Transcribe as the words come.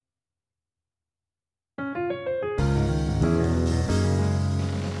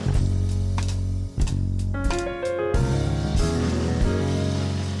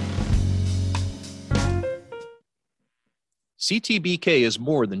CTBK is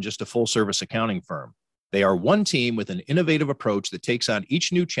more than just a full-service accounting firm. They are one team with an innovative approach that takes on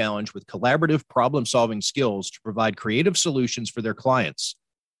each new challenge with collaborative problem-solving skills to provide creative solutions for their clients.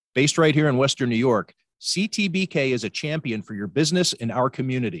 Based right here in Western New York, CTBK is a champion for your business and our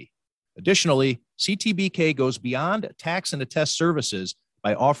community. Additionally, CTBK goes beyond tax and attest services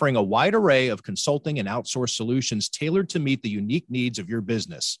by offering a wide array of consulting and outsourced solutions tailored to meet the unique needs of your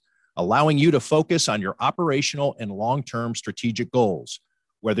business, allowing you to focus on your operational and long-term strategic goals.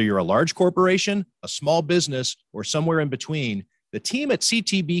 Whether you're a large corporation, a small business, or somewhere in between, the team at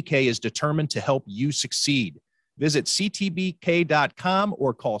CTBK is determined to help you succeed. Visit ctbk.com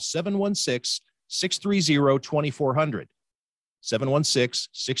or call 716-630-2400.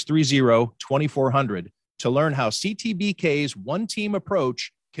 716-630-2400 to learn how CTBK's one-team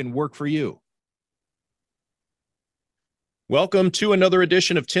approach can work for you. Welcome to another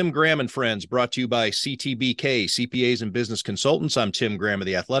edition of Tim Graham and Friends, brought to you by CTBK, CPAs and Business Consultants. I'm Tim Graham of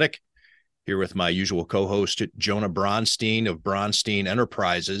The Athletic, here with my usual co-host, Jonah Bronstein of Bronstein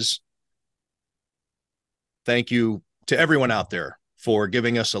Enterprises. Thank you to everyone out there for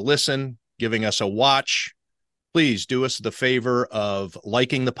giving us a listen, giving us a watch. Please do us the favor of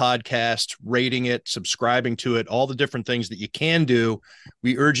liking the podcast, rating it, subscribing to it, all the different things that you can do.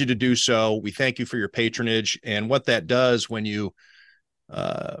 We urge you to do so. We thank you for your patronage. And what that does when you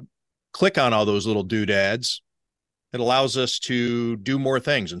click on all those little doodads, it allows us to do more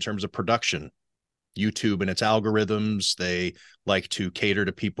things in terms of production. YouTube and its algorithms, they like to cater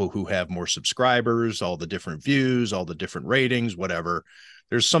to people who have more subscribers, all the different views, all the different ratings, whatever.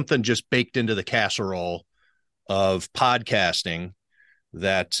 There's something just baked into the casserole of podcasting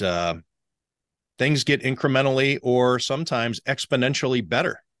that things get incrementally or sometimes exponentially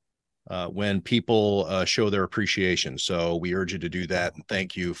better when people show their appreciation. So we urge you to do that. And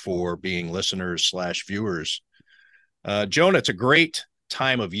thank you for being listeners/viewers. Jonah, it's a great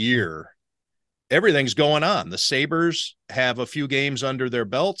time of year. Everything's going on. The Sabres have a few games under their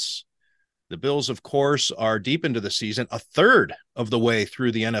belts. The Bills, of course, are deep into the season, a third of the way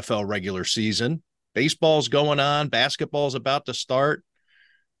through the NFL regular season. Baseball's going on. Basketball's about to start.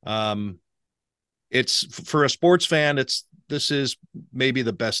 It's for a sports fan, this is maybe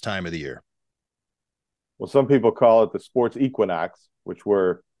the best time of the year. Well, some people call it the sports equinox, which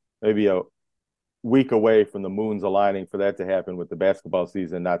we're maybe a week away from the moons aligning for that to happen with the basketball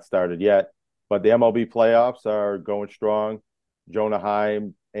season not started yet. But the MLB playoffs are going strong. Jonah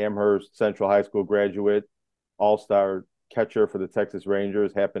Heim, Amherst Central High School graduate, all-star catcher for the Texas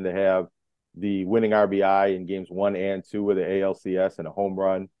Rangers, happened to have the winning RBI in games 1 and 2 of the ALCS and a home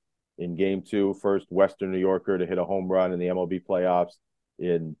run in game 2. First Western New Yorker to hit a home run in the MLB playoffs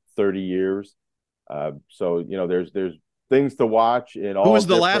in 30 years. So, you know, there's things to watch in all. Who was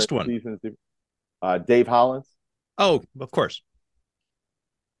the last one? Seasons. Dave Hollins. Oh, of course.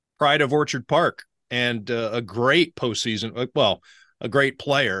 Pride of Orchard Park, and a great postseason. Well, a great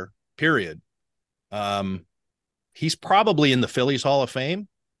player, period. He's probably in the Phillies Hall of Fame.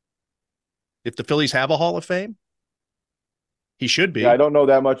 If the Phillies have a Hall of Fame, he should be. Yeah, I don't know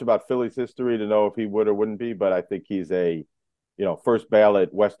that much about Phillies history to know if he would or wouldn't be, but I think he's a, first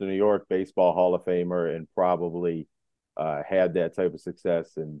ballot Western New York baseball Hall of Famer, and probably had that type of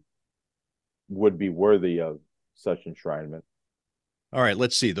success and would be worthy of such enshrinement. All right,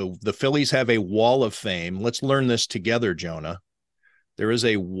 let's see. The Phillies have a Wall of Fame. Let's learn this together, Jonah. There is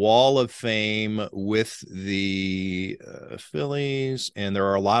a Wall of Fame with the Phillies, and there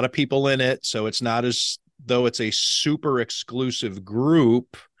are a lot of people in it, so it's not as though it's a super exclusive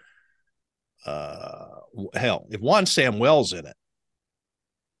group. Hell, if Juan Samuel's in it,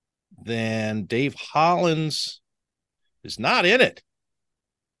 then Dave Hollins is not in it.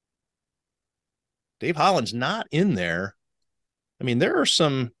 Dave Hollins not in there. I mean, there are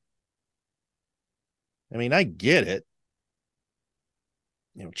some. I mean, I get it.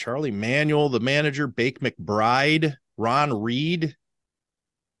 Charlie Manuel, the manager, Bake McBride, Ron Reed,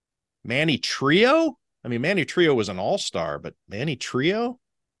 Manny Trio. I mean, Manny Trio was an all-star, but Manny Trio?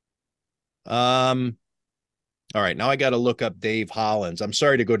 All right, now I got to look up Dave Hollins. I'm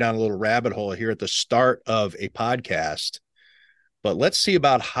sorry to go down a little rabbit hole here at the start of a podcast, but let's see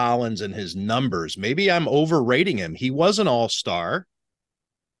about Hollins and his numbers. Maybe I'm overrating him. He was an all-star.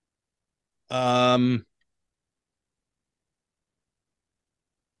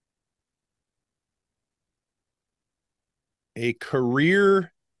 A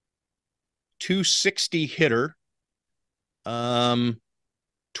career 260 hitter,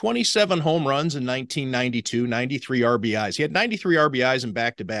 27 home runs in 1992, 93 RBIs. He had 93 RBIs in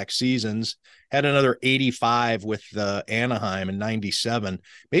back-to-back seasons, had another 85 with Anaheim in 97.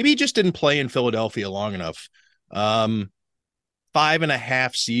 Maybe he just didn't play in Philadelphia long enough.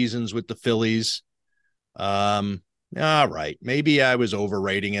 5.5 seasons with the Phillies. All right. Maybe I was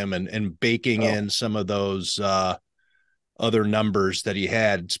overrating him and baking Oh, in some of those other numbers that he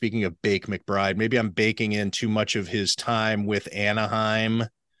had. Speaking of Bake McBride, maybe I'm baking in too much of his time with Anaheim,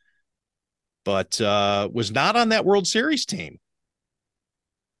 but was not on that World Series team.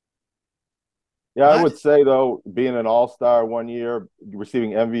 yeah, I What? would say though, being an all-star one year,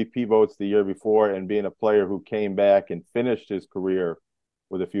 receiving MVP votes the year before, and being a player who came back and finished his career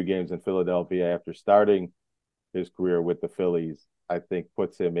with a few games in Philadelphia after starting his career with the Phillies, I think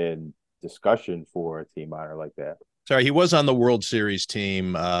puts him in discussion for a team honor like that. Sorry, he was on the World Series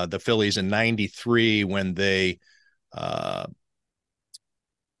team, the Phillies in '93 when they uh,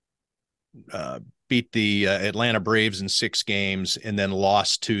 uh, beat the Atlanta Braves in 6 games and then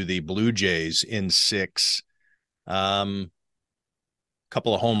lost to the Blue Jays in 6. Couple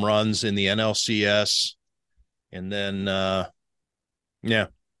of home runs in the NLCS, and then yeah,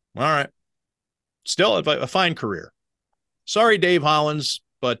 all right, still a fine career. Sorry, Dave Hollins,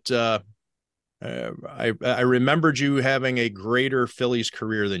 but I remembered you having a greater Phillies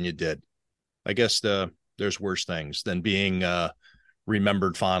career than you did. I guess there's worse things than being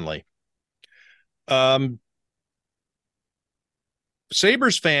remembered fondly. Um,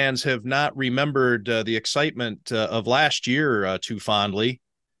 Sabres fans have not remembered the excitement of last year too fondly.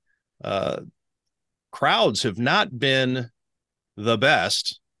 Uh, Crowds have not been the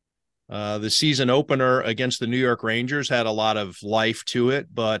best. The season opener against the New York Rangers had a lot of life to it,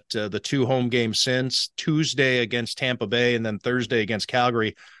 but the 2 home games since, Tuesday against Tampa Bay and then Thursday against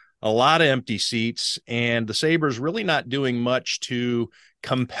Calgary, a lot of empty seats, and the Sabres really not doing much to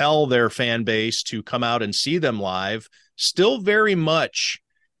compel their fan base to come out and see them live. Still very much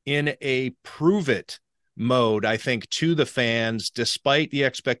in a prove it mode, I think, to the fans, despite the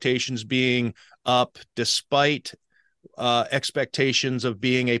expectations being up, despite expectations of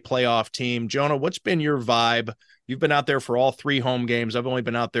being a playoff team. Jonah, what's been your vibe? You've been out there for all 3 home games. I've only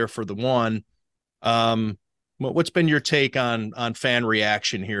been out there for the one. What's been your take on fan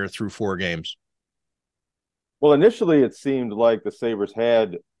reaction here through 4 games? Well, initially it seemed like the Sabres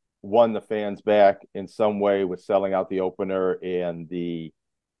had won the fans back in some way with selling out the opener and the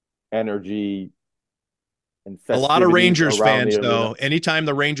energy and A lot of festivities Rangers around the fans, arena. though. Anytime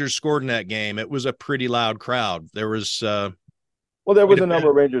the Rangers scored in that game, it was a pretty loud crowd. There was Well, there quite was a a bit. number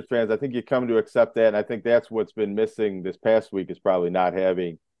of Rangers fans. I think you come to accept that, and I think that's what's been missing this past week is probably not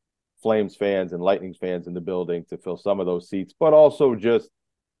having Flames fans and Lightning fans in the building to fill some of those seats, but also just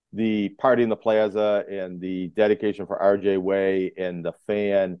the party in the plaza and the dedication for RJ Way and the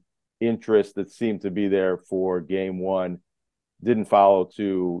fan interest that seemed to be there for game one didn't follow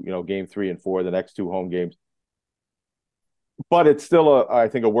to, game 3 and 4, the next 2 home games. But it's still I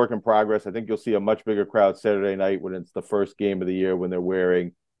think, a work in progress. I think you'll see a much bigger crowd Saturday night when it's the first game of the year when they're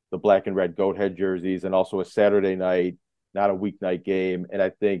wearing the black and red goat head jerseys, and also a Saturday night, not a weeknight game. And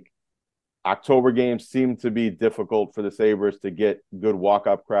I think October games seem to be difficult for the Sabres to get good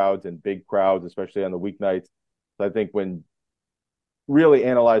walk-up crowds and big crowds, especially on the weeknights. So I think when really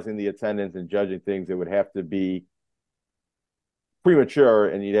analyzing the attendance and judging things, it would have to be premature,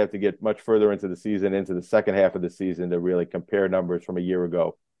 and you'd have to get much further into the season, into the second half of the season, to really compare numbers from a year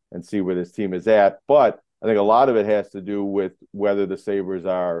ago and see where this team is at. But I think a lot of it has to do with whether the Sabres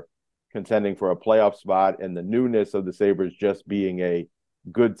are contending for a playoff spot, and the newness of the Sabres just being a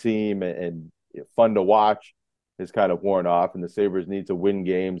good team and fun to watch is kind of worn off. And the Sabres need to win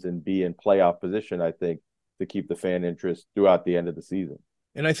games and be in playoff position, I think, to keep the fan interest throughout the end of the season.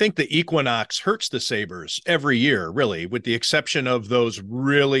 And I think the equinox hurts the Sabres every year, really, with the exception of those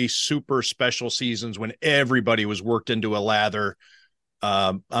really super special seasons when everybody was worked into a lather.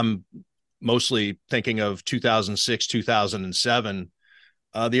 I'm mostly thinking of 2006, 2007.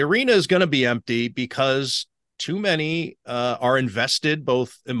 The arena is going to be empty because too many are invested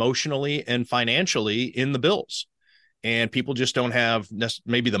both emotionally and financially in the Bills. And people just don't have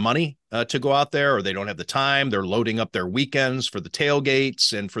maybe the money to go out there, or they don't have the time. They're loading up their weekends for the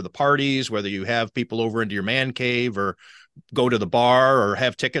tailgates and for the parties, whether you have people over into your man cave or go to the bar or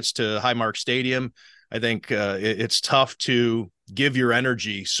have tickets to Highmark Stadium. I think it's tough to give your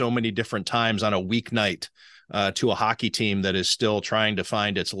energy so many different times on a weeknight to a hockey team that is still trying to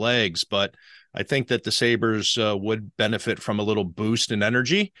find its legs. But I think that the Sabres would benefit from a little boost in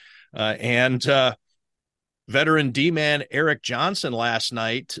energy. And veteran D-man Eric Johnson last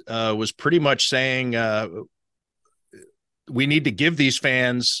night was pretty much saying we need to give these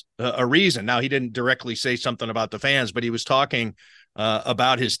fans a reason. Now, he didn't directly say something about the fans, but he was talking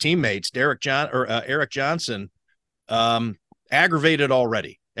about his teammates. Eric Johnson, aggravated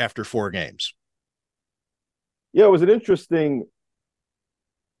already after 4 games. Yeah, it was an interesting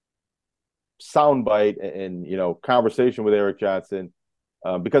soundbite and conversation with Eric Johnson,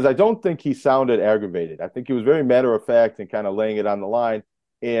 because I don't think he sounded aggravated. I think he was very matter of fact and kind of laying it on the line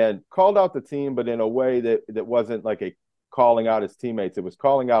and called out the team, but in a way that wasn't like a calling out his teammates. It was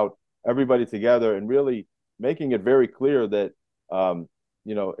calling out everybody together and really making it very clear that,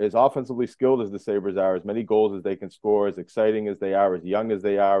 as offensively skilled as the Sabres are, as many goals as they can score, as exciting as they are, as young as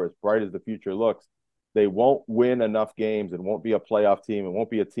they are, as bright as the future looks, they won't win enough games and won't be a playoff team and won't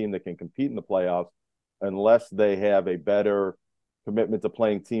be a team that can compete in the playoffs unless they have a better commitment to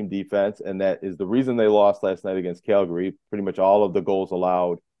playing team defense. And that is the reason they lost last night against Calgary. Pretty much all of the goals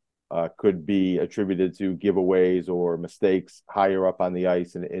allowed could be attributed to giveaways or mistakes higher up on the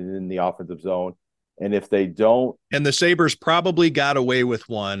ice and in the offensive zone. And if they don't. And the Sabres probably got away with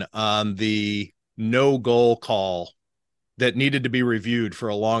one on the no goal call that needed to be reviewed for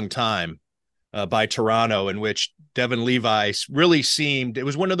a long time by Toronto, in which Devin Levi really seemed, it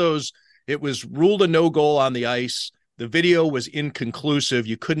was one of those, it was ruled a no goal on the ice. The video was inconclusive.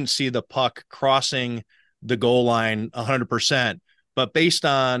 You couldn't see the puck crossing the goal line 100%, but based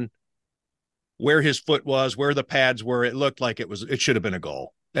on where his foot was, where the pads were, it looked like it should have been a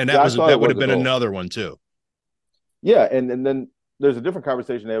goal. And that would have been another one too. Yeah. And then there's a different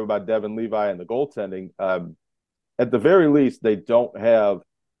conversation they have about Devin Levi and the goaltending. At the very least, they don't have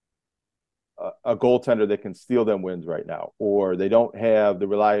a goaltender that can steal them wins right now, or they don't have the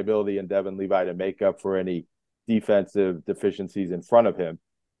reliability in Devin Levi to make up for any defensive deficiencies in front of him.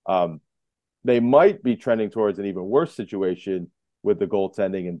 They might be trending towards an even worse situation with the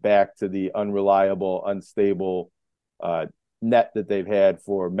goaltending and back to the unreliable, unstable net that they've had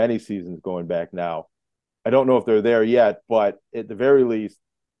for many seasons going back now. I don't know if they're there yet, but at the very least,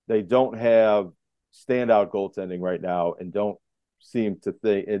 they don't have standout goaltending right now and don't seem to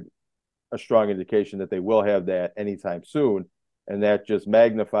think a strong indication that they will have that anytime soon. And that just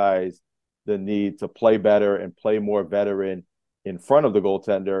magnifies the need to play better and play more veteran in front of the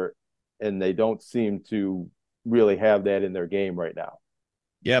goaltender. And they don't seem to really have that in their game right now.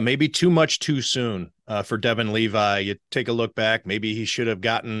 Yeah, maybe too much too soon for Devin Levi. You take a look back, maybe he should have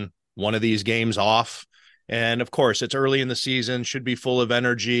gotten one of these games off. And of course, it's early in the season, should be full of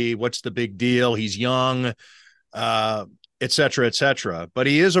energy. What's the big deal? He's young, et cetera, et cetera. But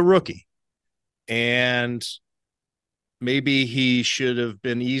he is a rookie. And maybe he should have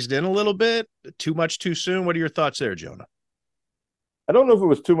been eased in a little bit. Too much too soon. What are your thoughts there, Jonah? I don't know if it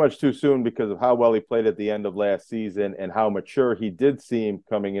was too much too soon because of how well he played at the end of last season and how mature he did seem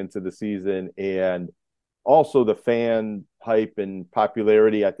coming into the season, and also the fan hype and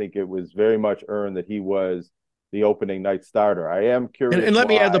popularity. I think it was very much earned that he was the opening night starter. I am curious. And let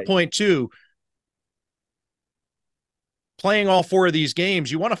me add the point too. Playing all four of these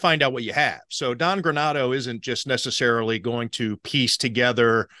games, you want to find out what you have. So Don Granato isn't just necessarily going to piece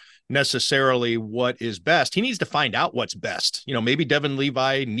together necessarily what is best. He needs to find out what's best. Maybe Devin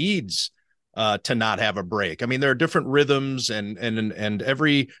Levi needs to not have a break. I mean, there are different rhythms and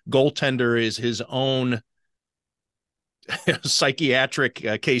every goaltender is his own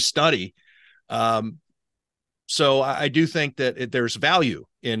psychiatric case study. So I do think that there's value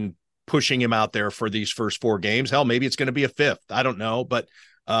in pushing him out there for these first four games. Hell, maybe it's going to be a fifth. I don't know, but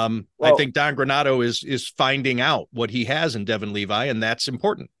I think Don Granato is finding out what he has in Devin Levi, and that's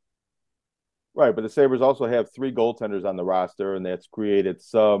important. Right, but the Sabres also have three goaltenders on the roster, and that's created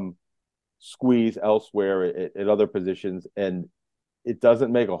some squeeze elsewhere at other positions. And it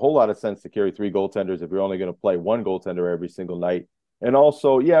doesn't make a whole lot of sense to carry three goaltenders if you're only going to play one goaltender every single night. And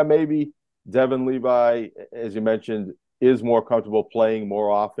also, yeah, maybe Devin Levi, as you mentioned, is more comfortable playing more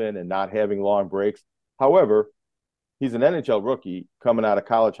often and not having long breaks. However, he's an NHL rookie coming out of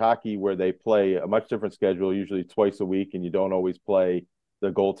college hockey where they play a much different schedule, usually twice a week, and you don't always play the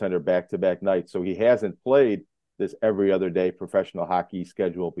goaltender back-to-back nights. So he hasn't played this every other day professional hockey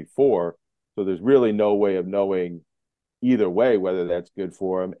schedule before. So there's really no way of knowing either way whether that's good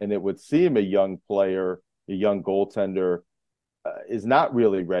for him. And it would seem a young player, a young goaltender, is not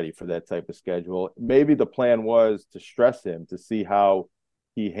really ready for that type of schedule. Maybe the plan was to stress him to see how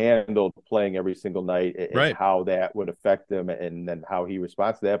he handled playing every single night and right, how that would affect him and then how he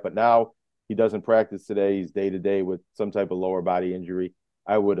responds to that. But now he doesn't practice today. He's day-to-day with some type of lower body injury.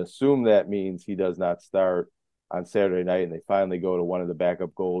 I would assume that means he does not start on Saturday night, and they finally go to one of the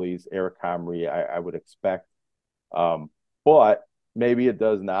backup goalies, Eric Comrie, I would expect. But maybe it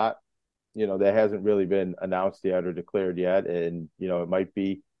does not. That hasn't really been announced yet or declared yet. And, it might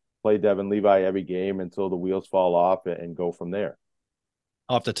be play Devin Levi every game until the wheels fall off and go from there.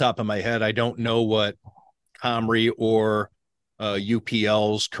 Off the top of my head, I don't know what Comrie or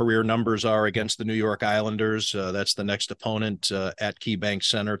UPL's career numbers are against the New York Islanders. That's the next opponent at KeyBank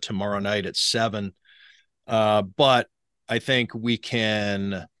Center tomorrow night at 7. But I think we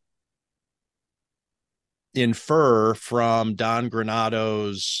can infer from Don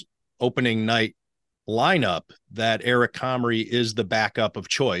Granato's opening night lineup that Eric Comrie is the backup of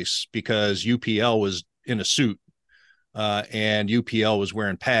choice because UPL was in a suit and UPL was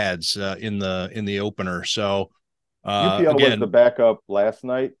wearing pads in the opener. So UPL was the again, backup last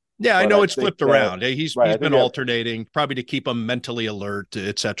night. yeah, I know it's flipped around. He's right, been alternating, probably to keep him mentally alert,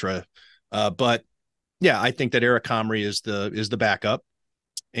 etc. But yeah, I think that Eric Comrie is the backup,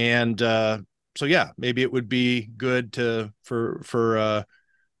 and so yeah, maybe it would be good for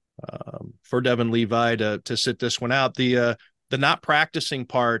Devin Levi to sit this one out. The not practicing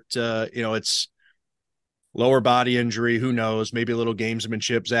part, it's lower body injury. Who knows? Maybe a little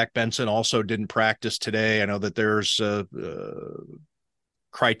gamesmanship. Zach Benson also didn't practice today. I know that there's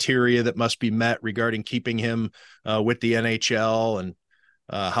criteria that must be met regarding keeping him with the NHL and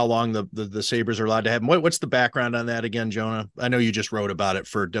how long the Sabres are allowed to have him. What's the background on that again, Jonah? I know you just wrote about it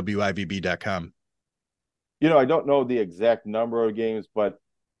for WIVB.com. I don't know the exact number of games, but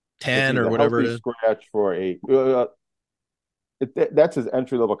 10 or whatever it is. Scratch for that's his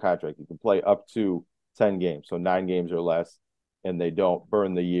entry-level contract. You can play up to 10 games, so 9 games or less, and they don't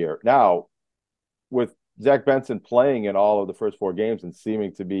burn the year. Now, with Zach Benson playing in all of the first 4 games and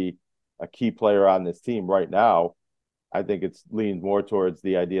seeming to be a key player on this team right now, I think it's leaned more towards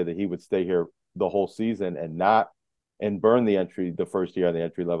the idea that he would stay here the whole season and burn the first year on the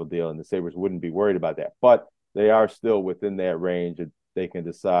entry-level deal, and the Sabres wouldn't be worried about that. But they are still within that range, and they can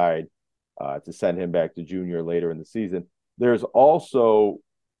decide to send him back to junior later in the season. There's also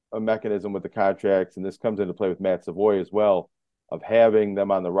a mechanism with the contracts, and this comes into play with Matt Savoy as well, of having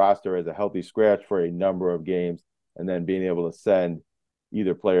them on the roster as a healthy scratch for a number of games and then being able to send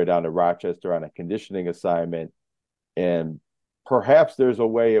either player down to Rochester on a conditioning assignment. And perhaps there's a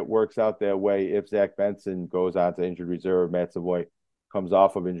way it works out that way if Zach Benson goes on to injured reserve, Matt Savoy comes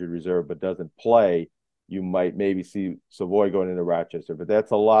off of injured reserve but doesn't play, you might maybe see Savoy going into Rochester. But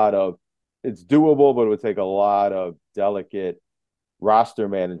that's it's doable, but it would take a lot of delicate roster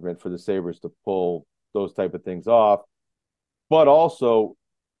management for the Sabres to pull those type of things off. But also,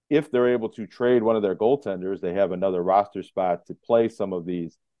 if they're able to trade one of their goaltenders, they have another roster spot to play some of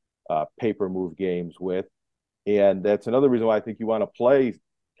these paper move games with. And that's another reason why I think you want to play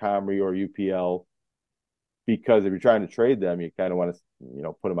Comrie or UPL, because if you're trying to trade them, you kind of want to,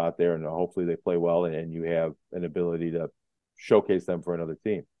 put them out there and hopefully they play well and you have an ability to showcase them for another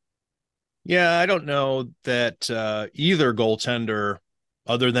team. Yeah, I don't know that either goaltender,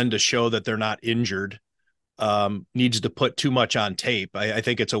 other than to show that they're not injured, needs to put too much on tape. I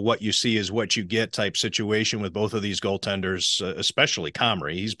think it's a what you see is what you get type situation with both of these goaltenders, especially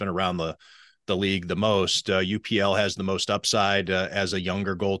Comrie. He's been around the league the most. UPL has the most upside as a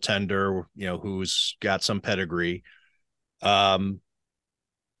younger goaltender, who's got some pedigree. But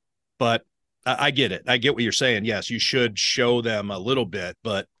I get it. I get what you're saying. Yes, you should show them a little bit,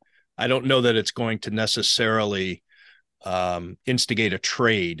 but I don't know that it's going to necessarily instigate a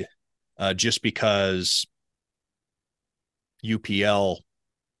trade just because UPL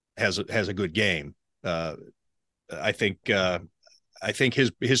has a good game. I think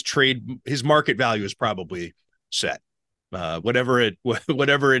his market value is probably set. Whatever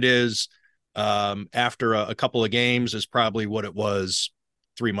it is after a couple of games is probably what it was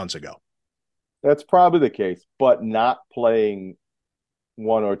 3 months ago. That's probably the case, but not playing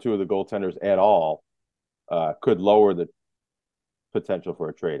one or two of the goaltenders at all could lower the potential for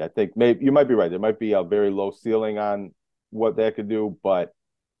a trade. I think maybe you might be right. There might be a very low ceiling on what that could do, but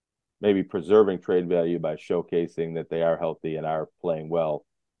maybe preserving trade value by showcasing that they are healthy and are playing well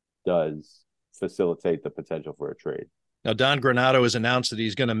does facilitate the potential for a trade. Now, Don Granato has announced that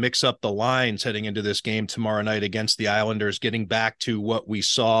he's going to mix up the lines heading into this game tomorrow night against the Islanders, getting back to what we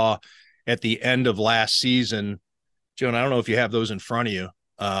saw at the end of last season. Joan, I don't know if you have those in front of you,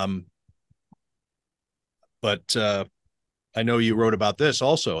 but I know you wrote about this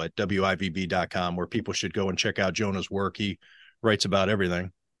also at WIVB.com, where people should go and check out Jonah's work. He writes about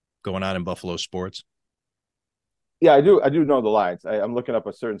everything going on in Buffalo sports. Yeah, I do know the lines. I'm looking up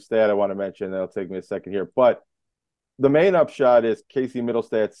a certain stat I want to mention. That'll take me a second here. But the main upshot is Casey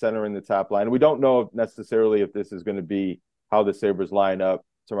Middlestat centering the top line. We don't know necessarily if this is going to be how the Sabres line up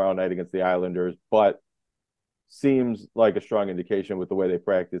tomorrow night against the Islanders, but seems like a strong indication with the way they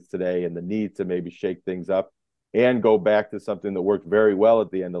practiced today and the need to maybe shake things up and go back to something that worked very well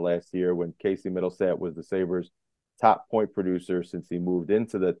at the end of last year when Casey Middlestat was the Sabres' top point producer since he moved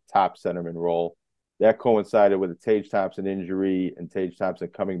into the top centerman role that coincided with a Tage Thompson injury and Tage Thompson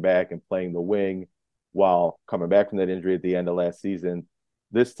coming back and playing the wing while coming back from that injury at the end of last season.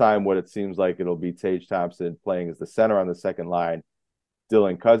 This time, what it seems like it'll be Tage Thompson playing as the center on the second line,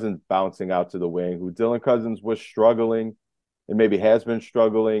 Dylan Cousins bouncing out to the wing, who Dylan Cousins was struggling and maybe has been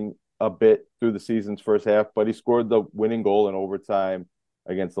struggling a bit through the season's first half, but he scored the winning goal in overtime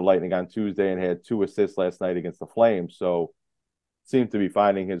against the Lightning on Tuesday and had 2 assists last night against the Flames. So seemed to be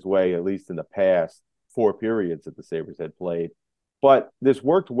finding his way, at least in the past 4 periods that the Sabres had played. But this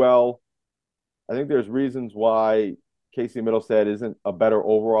worked well. I think there's reasons why Casey Middlestad isn't a better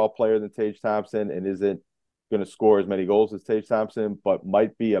overall player than Tage Thompson and isn't going to score as many goals as Tage Thompson, but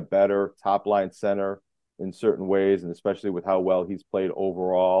might be a better top line center in certain ways, and especially with how well he's played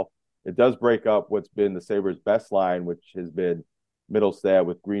overall. It does break up what's been the Sabres' best line, which has been Middlestad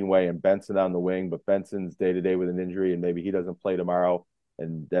with Greenway and Benson on the wing, but Benson's day-to-day with an injury, and maybe he doesn't play tomorrow,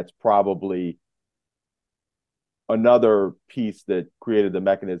 and that's probably another piece that created the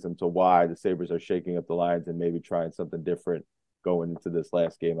mechanism to why the Sabres are shaking up the lines and maybe trying something different going into this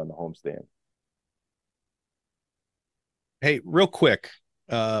last game on the homestand. Hey, real quick,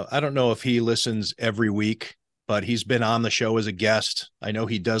 I don't know if he listens every week, but he's been on the show as a guest. I know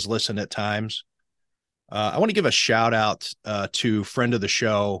he does listen at times. I want to give a shout out to friend of the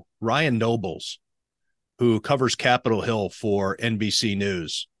show, Ryan Nobles, who covers Capitol Hill for NBC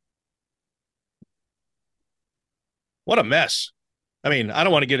News. What a mess. I mean, I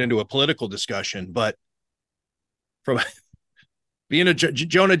don't want to get into a political discussion, but from being a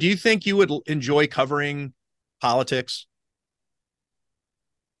Jonah, do you think you would enjoy covering politics?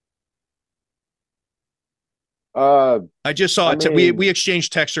 I just saw it. We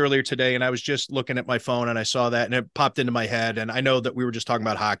exchanged text earlier today, and I was just looking at my phone and I saw that, and it popped into my head. And I know that we were just talking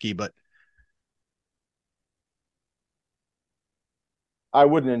about hockey, but I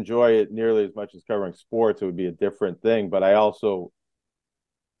wouldn't enjoy it nearly as much as covering sports. It would be a different thing. But I also,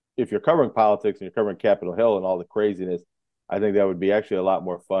 if you're covering politics and you're covering Capitol Hill and all the craziness, I think that would be actually a lot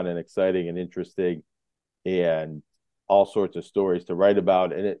more fun and exciting and interesting and all sorts of stories to write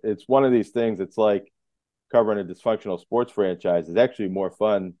about. And it's one of these things. It's like covering a dysfunctional sports franchise is actually more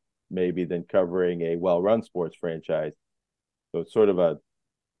fun maybe than covering a well-run sports franchise. So it's sort of a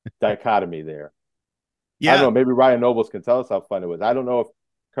dichotomy there. Yeah. I don't know. Maybe Ryan Nobles can tell us how fun it was. I don't know if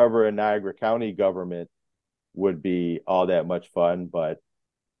covering Niagara County government would be all that much fun, but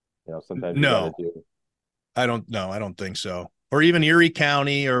sometimes you gotta do. I don't know. I don't think so. Or even Erie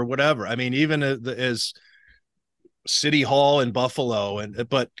County or whatever. I mean, even as City Hall in Buffalo,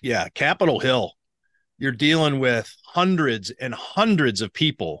 but yeah, Capitol Hill. You're dealing with hundreds and hundreds of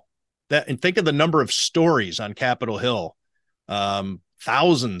people and think of the number of stories on Capitol Hill,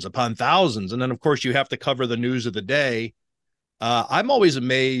 thousands upon thousands. And then of course you have to cover the news of the day. I'm always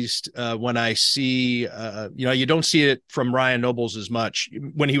amazed when I see, you don't see it from Ryan Nobles as much.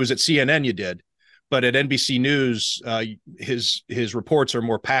 When he was at CNN, you did, but at NBC News, his reports are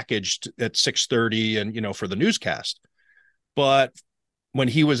more packaged at 6:30 and, for the newscast. But when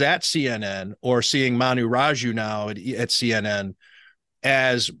he was at CNN or seeing Manu Raju now at CNN,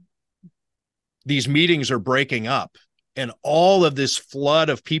 as these meetings are breaking up and all of this flood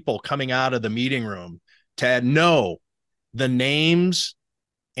of people coming out of the meeting room to know the names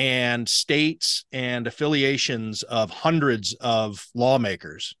and states and affiliations of hundreds of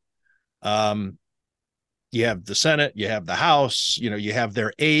lawmakers. You have the Senate, you have the House, you have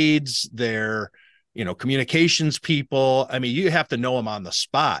their aides, their communications people. I mean, you have to know them on the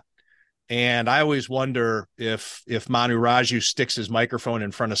spot. And I always wonder if Manu Raju sticks his microphone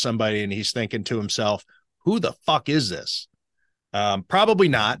in front of somebody and he's thinking to himself, who the fuck is this? Probably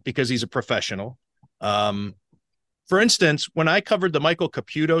not, because he's a professional. For instance, when I covered the Michael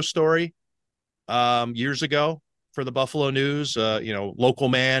Caputo story years ago for the Buffalo News, local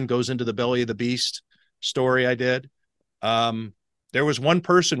man goes into the belly of the beast story I did. There was one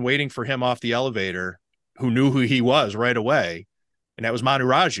person waiting for him off the elevator who knew who he was right away, and that was Manu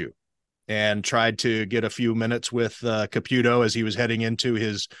Raju, and tried to get a few minutes with Caputo as he was heading into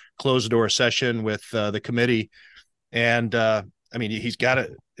his closed-door session with the committee. And, he's got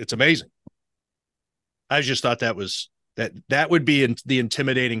it. It's amazing. I just thought that would be the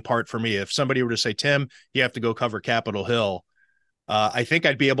intimidating part for me. If somebody were to say, Tim, you have to go cover Capitol Hill, I think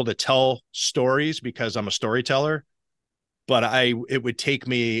I'd be able to tell stories because I'm a storyteller. But it would take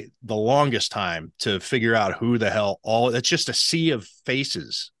me the longest time to figure out who the hell it's just a sea of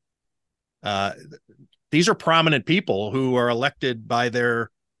faces. These are prominent people who are elected by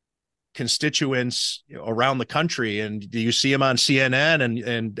their constituents around the country. And you see them on CNN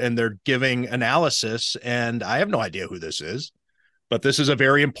and they're giving analysis. And I have no idea who this is, but this is a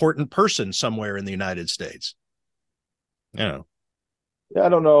very important person somewhere in the United States. You know. Yeah, I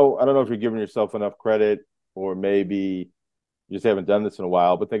don't know. I don't know if you're giving yourself enough credit, or maybe you just haven't done this in a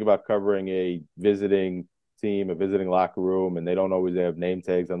while. But think about covering a visiting team, a visiting locker room, and they don't always have name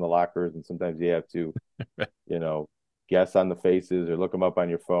tags on the lockers, and sometimes you have to, you know, guess on the faces or look them up on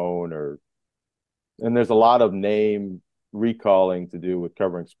your phone, or and there's a lot of name recalling to do with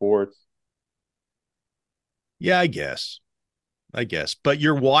covering sports. Yeah, I guess, but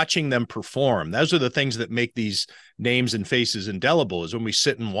you're watching them perform. Those are the things that make these names and faces indelible. Is when we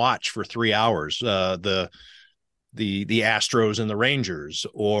sit and watch for 3 hours, the Astros and the Rangers,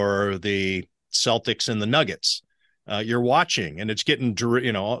 or the Celtics and the Nuggets. You're watching, and it's getting,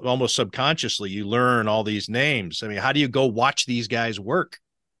 almost subconsciously, you learn all these names. I mean, how do you go watch these guys work?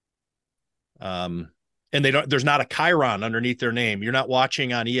 And there's not a chyron underneath their name. You're not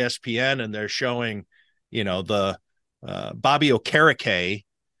watching on ESPN and they're showing, the Bobby Okereke,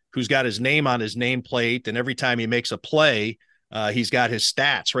 who's got his name on his nameplate, and every time he makes a play, he's got his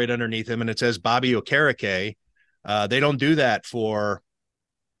stats right underneath him, and it says Bobby Okereke. They don't do that for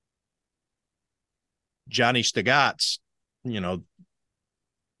Johnny Stagats,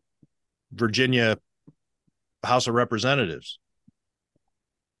 Virginia House of Representatives.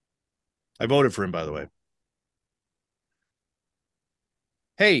 I voted for him, by the way.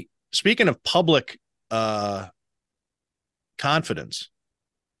 Hey, speaking of public confidence,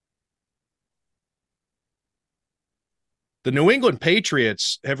 the New England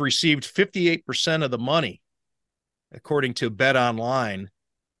Patriots have received 58% of the money, according to Bet Online.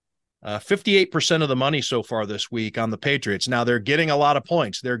 58% of the money so far this week on the Patriots. Now they're getting a lot of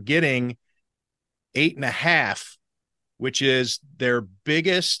points. They're getting 8.5, which is their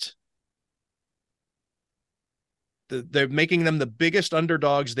biggest. They're making them the biggest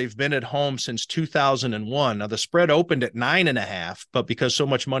underdogs they've been at home since 2001. Now the spread opened at 9.5, but because so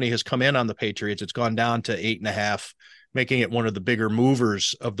much money has come in on the Patriots, it's gone down to 8.5, making it one of the bigger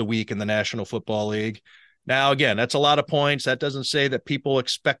movers of the week in the National Football League. Now, again, that's a lot of points. That doesn't say that people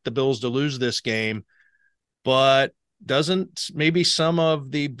expect the Bills to lose this game, but doesn't maybe some of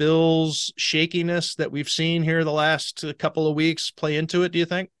the Bills' shakiness that we've seen here the last couple of weeks play into it, do you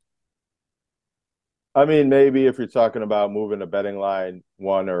think? I mean, maybe if you're talking about moving a betting line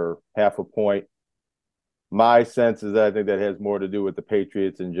 1.5 points, my sense is that I think that has more to do with the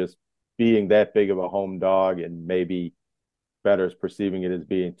Patriots and just being that big of a home dog, and maybe bettors perceiving it as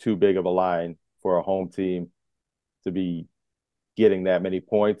being too big of a line for a home team to be getting that many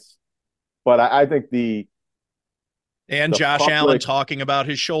points. But I think and the Josh Allen public, talking about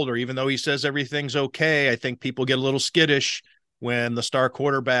his shoulder, even though he says everything's okay, I think people get a little skittish when the star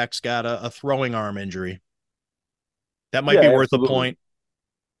quarterback's got a throwing arm injury. That might yeah, be worth a absolutely, point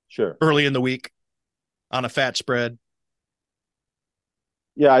sure, early in the week on a fat spread.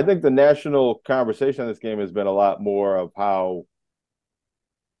 yeah. I think the national conversation on this game has been a lot more of how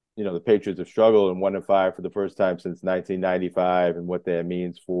the Patriots have struggled and 1-5 for the first time since 1995, and what that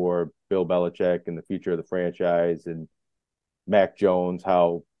means for Bill Belichick and the future of the franchise, and Mac Jones,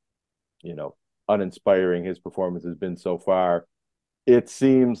 how uninspiring his performance has been so far. It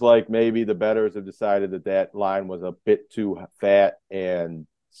seems like maybe the bettors have decided that line was a bit too fat and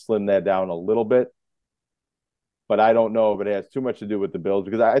slimmed that down a little bit. But I don't know if it has too much to do with the Bills,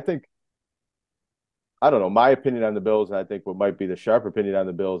 because I think, I don't know, my opinion on the Bills, and I think what might be the sharp opinion on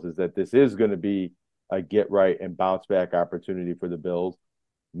the Bills, is that this is going to be a get right and bounce back opportunity for the Bills.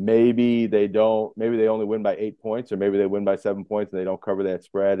 Maybe they don't, maybe they only win by 8 points, or maybe they win by 7 points and they don't cover that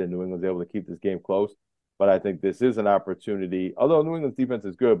spread and New England's able to keep this game close. But I think this is an opportunity, although New England's defense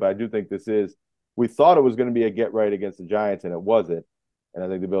is good, but I do think we thought it was going to be a get right against the Giants, and it wasn't. And I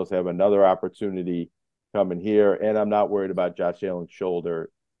think the Bills have another opportunity coming here. And I'm not worried about Josh Allen's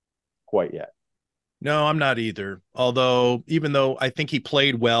shoulder quite yet. No, I'm not either. Although, even though I think he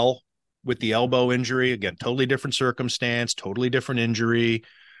played well with the elbow injury, again, totally different circumstance, totally different injury.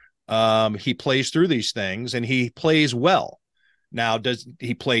 He plays through these things and he plays well. Now, does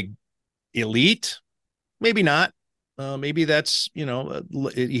he play elite? Maybe not. Maybe that's,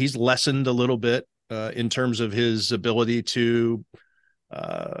 he's lessened a little bit in terms of his ability to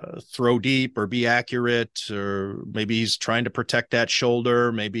throw deep or be accurate, or maybe he's trying to protect that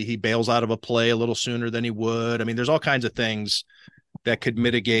shoulder. Maybe he bails out of a play a little sooner than he would. I mean, there's all kinds of things that could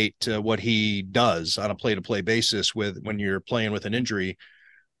mitigate what he does on a play-to-play basis when you're playing with an injury.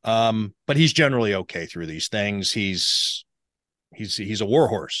 But he's generally okay through these things. He's a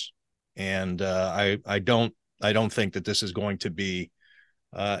warhorse, and I don't think that this is going to be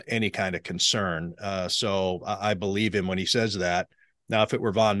any kind of concern. So I believe him when he says that. Now, if it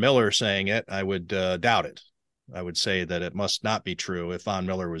were Von Miller saying it, I would doubt it. I would say that it must not be true if Von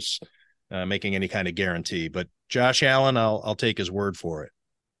Miller was making any kind of guarantee. But Josh Allen, I'll take his word for it.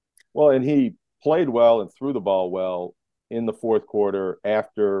 Well, and he played well and threw the ball well in the fourth quarter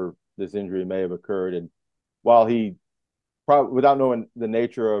after this injury may have occurred. And while he probably, without knowing the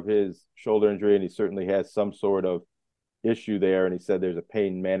nature of his shoulder injury, and he certainly has some sort of issue there, and he said there's a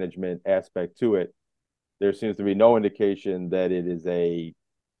pain management aspect to it, there seems to be no indication that it is a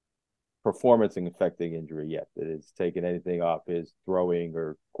performance affecting injury yet, that it's taken anything off his throwing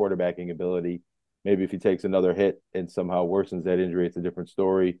or quarterbacking ability. Maybe if he takes another hit and somehow worsens that injury, it's a different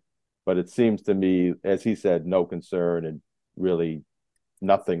story. But it seems to me, as he said, no concern and really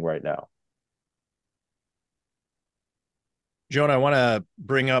nothing right now. Joan, I want to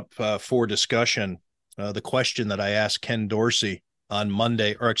bring up for discussion the question that I asked Ken Dorsey on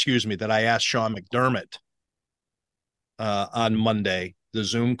Monday, or excuse me, that I asked Sean McDermott on Monday, the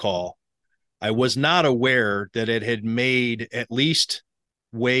Zoom call. I was not aware that it had made at least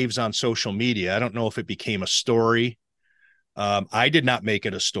waves on social media. I don't know if it became a story. I did not make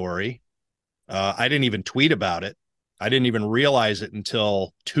it a story. I didn't even tweet about it. I didn't even realize it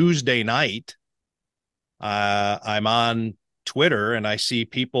until Tuesday night. I'm on Twitter and I see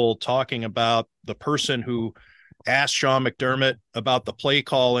people talking about the person who asked Sean McDermott about the play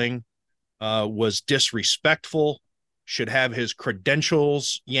calling was disrespectful, should have his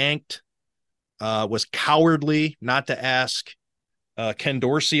credentials yanked, was cowardly not to ask Ken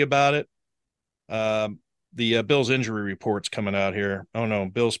Dorsey about it. The Bills injury report's coming out here. Oh, no,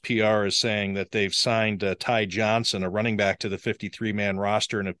 Bills PR is saying that they've signed Ty Johnson, a running back, to the 53-man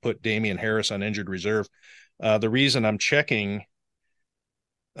roster and have put Damian Harris on injured reserve. The reason I'm checking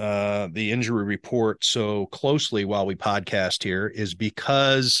the injury report so closely while we podcast here is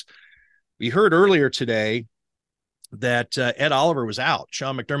because we heard earlier today that Ed Oliver was out.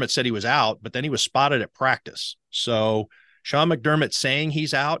 Sean McDermott said he was out, but then he was spotted at practice. So Sean McDermott saying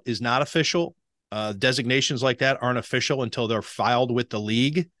he's out is not official. Designations like that aren't official until they're filed with the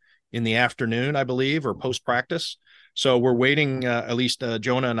league in the afternoon, I believe, or post-practice. So we're waiting, at least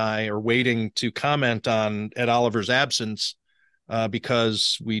Jonah and I are waiting to comment on Ed Oliver's absence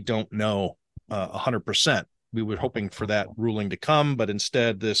because we don't know 100%. We were hoping for that ruling to come, but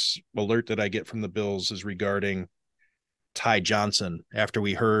instead this alert that I get from the Bills is regarding Ty Johnson after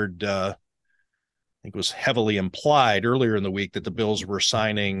we heard, I think it was heavily implied earlier in the week that the Bills were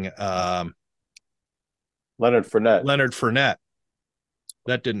signing Leonard Fournette.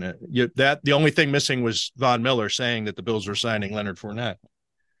 That didn't the only thing missing was Von Miller saying that the Bills were signing Leonard Fournette.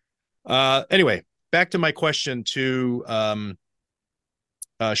 Anyway, back to my question to Sean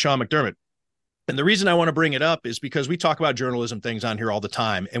McDermott. And the reason I want to bring it up is because we talk about journalism things on here all the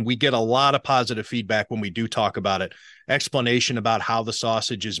time, and we get a lot of positive feedback when we do talk about it. Explanation about how the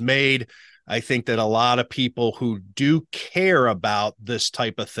sausage is made. I think that a lot of people who do care about this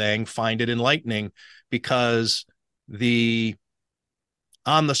type of thing find it enlightening because the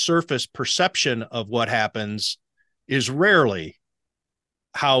on the surface perception of what happens is rarely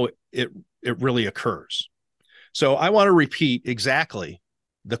how it really occurs. So I want to repeat exactly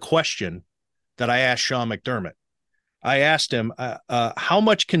the question that I asked Sean McDermott. I asked him, how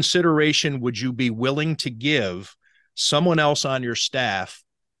much consideration would you be willing to give someone else on your staff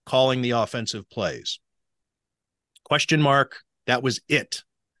calling the offensive plays? Question mark. That was it.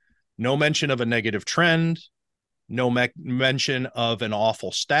 No mention of a negative trend. No mention of an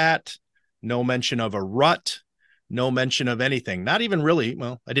awful stat. No mention of a rut. No mention of anything. Not even really.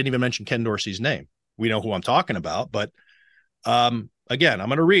 Well, I didn't even mention Ken Dorsey's name. We know who I'm talking about. But again, I'm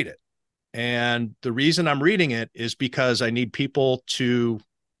going to read it. And the reason I'm reading it is because I need people to,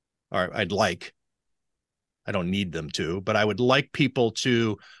 or I don't need them to, but I would like people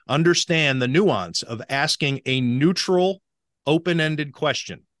to understand the nuance of asking a neutral, open-ended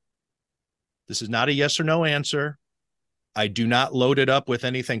question. This is not a yes or no answer. I do not load it up with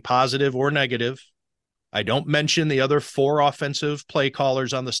anything positive or negative. I don't mention the other 4 offensive play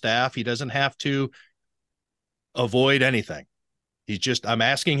callers on the staff. He doesn't have to avoid anything. I'm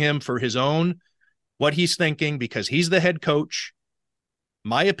asking him for his own, what he's thinking, because he's the head coach.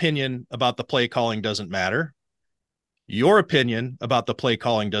 My opinion about the play calling doesn't matter. Your opinion about the play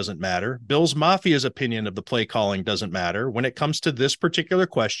calling doesn't matter. Bills Mafia's opinion of the play calling doesn't matter. When it comes to this particular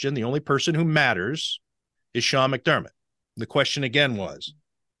question, the only person who matters is Sean McDermott. The question again was,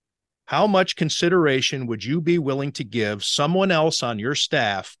 how much consideration would you be willing to give someone else on your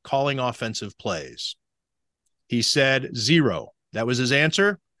staff calling offensive plays? He said 0. That was his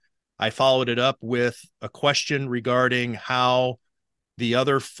answer. I followed it up with a question regarding how the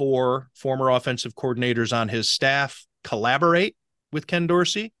other 4 former offensive coordinators on his staff collaborate with Ken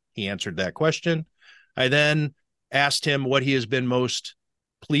Dorsey. He answered that question. I then asked him what he has been most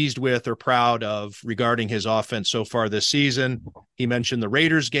pleased with or proud of regarding his offense so far this season. He mentioned the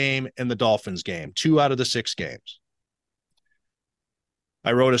Raiders game and the Dolphins game, 2 out of the 6 games.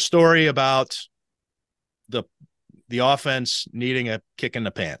 I wrote a story about the offense needing a kick in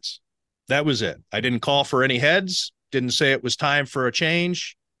the pants. That was it. I didn't call for any heads, didn't say it was time for a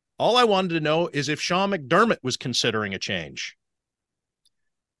change. All I wanted to know is if Sean McDermott was considering a change.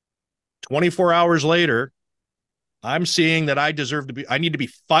 24 hours later, I'm seeing that I need to be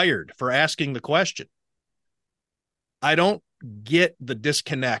fired for asking the question. I don't get the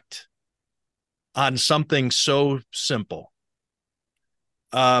disconnect on something so simple.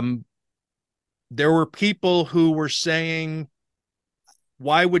 There were people who were saying,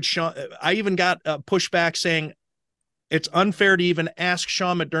 why would Sean, I even got a pushback saying it's unfair to even ask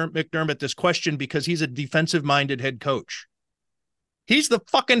Sean McDermott this question because he's a defensive minded head coach. He's the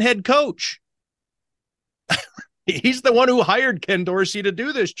fucking head coach. He's the one who hired Ken Dorsey to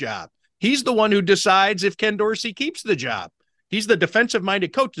do this job. He's the one who decides if Ken Dorsey keeps the job. He's the defensive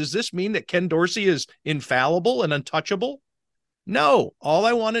minded coach. Does this mean that Ken Dorsey is infallible and untouchable? No. All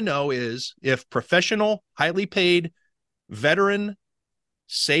I want to know is if professional, highly paid, veteran,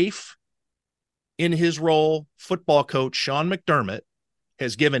 safe in his role football coach Sean McDermott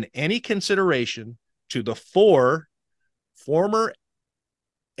has given any consideration to the 4 former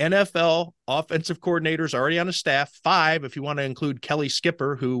NFL offensive coordinators already on his staff, 5 if you want to include Kelly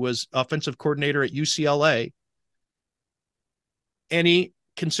Skipper, who was offensive coordinator at UCLA. I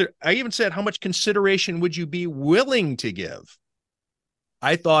even said, how much consideration would you be willing to give?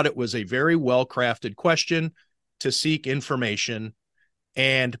 I thought it was a very well-crafted question to seek information,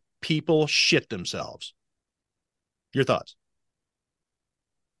 and people shit themselves. Your thoughts?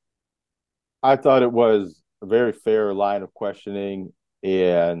 I thought it was a very fair line of questioning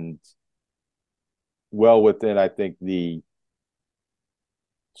and well within, I think, the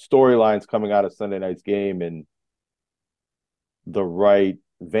storylines coming out of Sunday night's game and the right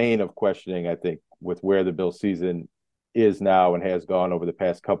vein of questioning, I think, with where the Bills season is now and has gone over the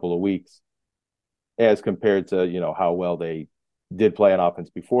past couple of weeks as compared to, how well they did play on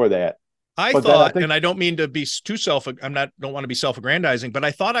offense before that. I thought, and I don't mean to be too don't want to be self-aggrandizing, but I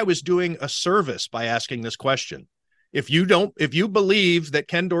thought I was doing a service by asking this question. If you believe that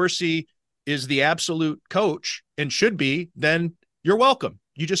Ken Dorsey is the absolute coach and should be, then you're welcome.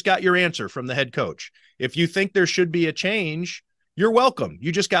 You just got your answer from the head coach. If you think there should be a change, you're welcome.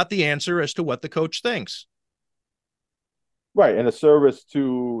 You just got the answer as to what the coach thinks. Right. And a service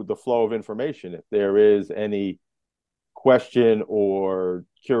to the flow of information. If there is any question or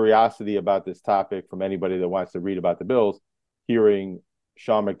curiosity about this topic from anybody that wants to read about the Bills, hearing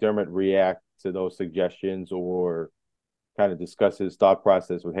Sean McDermott react to those suggestions or kind of discuss his thought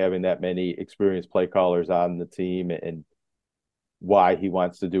process with having that many experienced play callers on the team and why he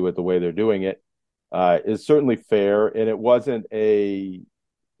wants to do it the way they're doing it is certainly fair. And it wasn't a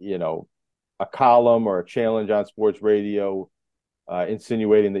column or a challenge on sports radio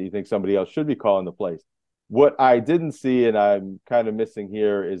insinuating that you think somebody else should be calling the plays. What I didn't see, and I'm kind of missing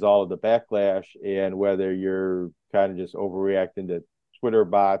here, is all of the backlash and whether you're kind of just overreacting to Twitter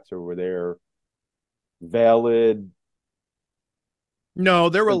bots or were there valid. No,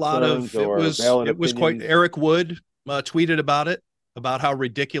 there were a lot of, it was quite, Eric Wood tweeted about it, about how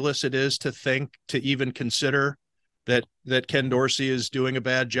ridiculous it is to think, to even consider that Ken Dorsey is doing a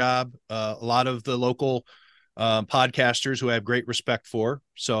bad job. A lot of the local podcasters who I have great respect for.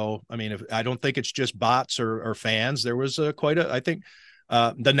 So, I mean, I don't think it's just bots or fans. There was I think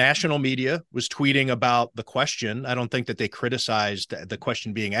the national media was tweeting about the question. I don't think that they criticized the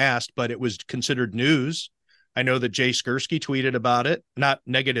question being asked, but it was considered news. I know that Jay Skursky tweeted about it, not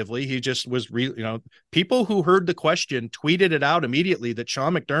negatively. He just was people who heard the question tweeted it out immediately that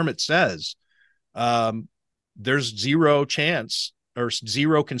Sean McDermott says there's zero chance or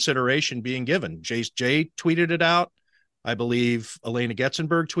zero consideration being given. Jay tweeted it out. I believe Elena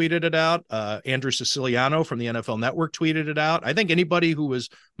Getzenberg tweeted it out. Andrew Siciliano from the NFL Network tweeted it out. I think anybody who was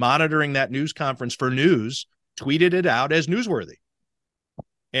monitoring that news conference for news tweeted it out as newsworthy.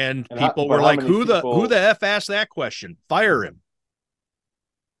 And people were like, who the F asked that question? Fire him.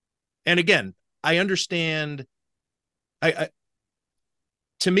 And again, I understand.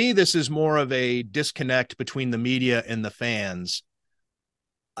 To me, this is more of a disconnect between the media and the fans.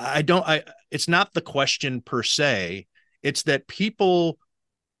 It's not the question per se. It's that people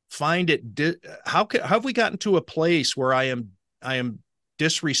find it. How have we gotten to a place where I am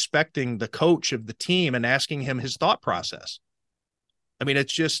disrespecting the coach of the team and asking him his thought process? I mean,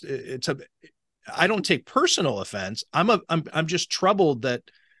 I don't take personal offense. I'm just troubled that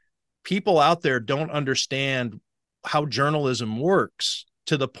people out there don't understand how journalism works,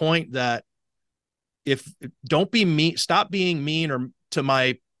 to the point that if don't be mean, stop being mean or to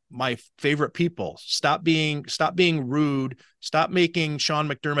my favorite people. Stop being rude. Stop making Sean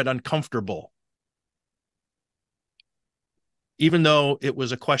McDermott uncomfortable. Even though it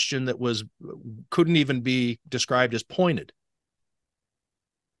was a question that couldn't even be described as pointed.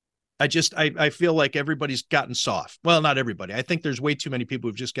 I feel like everybody's gotten soft. Well, not everybody. I think there's way too many people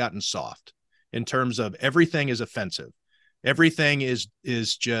who've just gotten soft in terms of everything is offensive. Everything is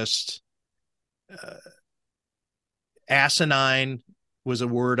just asinine was a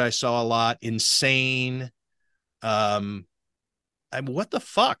word I saw a lot. Insane. What the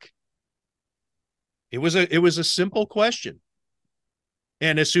fuck? It was a simple question.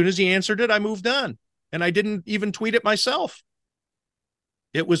 And as soon as he answered it, I moved on. And I didn't even tweet it myself.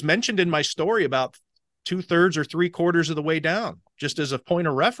 It was mentioned in my story about 2/3 or 3/4 of the way down, just as a point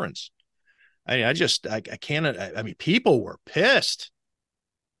of reference. I can't. I mean, people were pissed.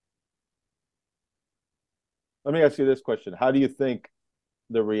 Let me ask you this question. How do you think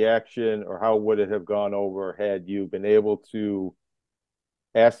the reaction, or how would it have gone over had you been able to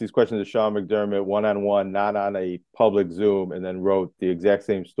ask these questions to Sean McDermott one-on-one, not on a public Zoom, and then wrote the exact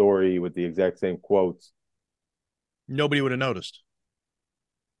same story with the exact same quotes? Nobody would have noticed.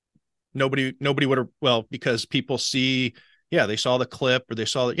 Nobody would have, well, because people see, yeah, they saw the clip or they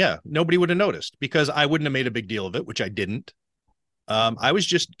saw it. Yeah, nobody would have noticed because I wouldn't have made a big deal of it, which I didn't. I was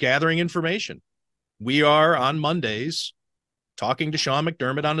just gathering information. We are on Mondays talking to Sean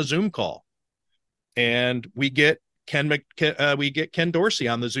McDermott on a Zoom call, and we get Ken Dorsey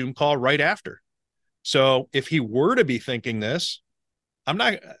on the Zoom call right after. So if he were to be thinking this,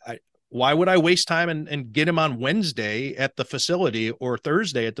 why would I waste time and get him on Wednesday at the facility or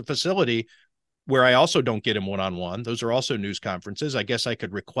Thursday at the facility, where I also don't get him one-on-one? Those are also news conferences. I guess I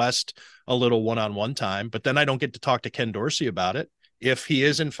could request a little one-on-one time, but then I don't get to talk to Ken Dorsey about it. If he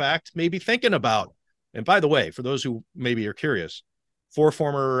is in fact maybe thinking about, and by the way, for those who maybe are curious, 4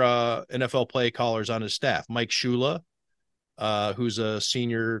 former NFL play callers on his staff: Mike Shula, who's a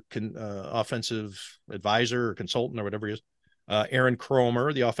senior offensive advisor or consultant or whatever he is, Aaron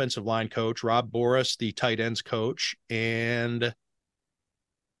Kromer, the offensive line coach, Rob Boris, the tight ends coach, and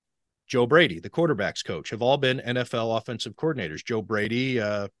Joe Brady, the quarterbacks coach, have all been NFL offensive coordinators. Joe Brady,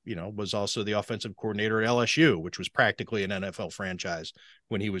 was also the offensive coordinator at LSU, which was practically an NFL franchise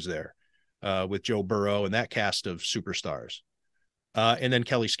when he was there, with Joe Burrow and that cast of superstars. And then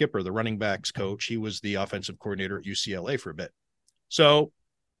Kelly Skipper, the running backs coach, he was the offensive coordinator at UCLA for a bit. So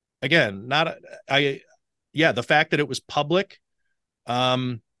again, the fact that it was public.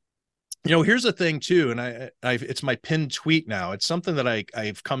 Here's the thing too, and it's my pinned tweet now. It's something that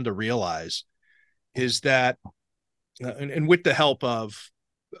I've come to realize is that, and with the help of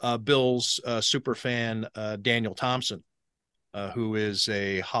Bill's super fan Daniel Thompson, who is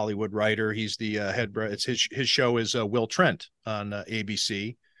a Hollywood writer. He's the head. It's his show is Will Trent on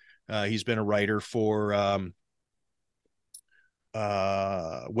ABC. He's been a writer for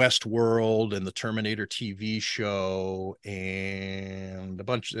Westworld and the Terminator TV show and a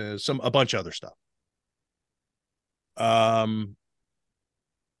bunch of other stuff. And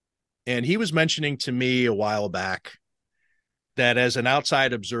he was mentioning to me a while back that as an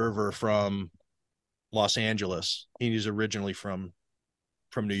outside observer from Los Angeles, he's originally from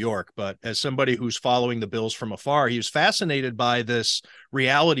New York, but as somebody who's following the Bills from afar, he was fascinated by this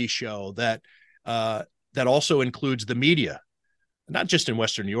reality show that also includes the media. Not just in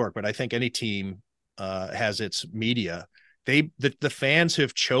Western New York, but I think any team has its media. The fans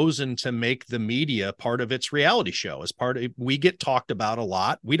have chosen to make the media part of its reality show. We get talked about a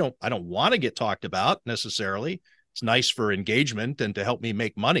lot. I don't want to get talked about necessarily. It's nice for engagement and to help me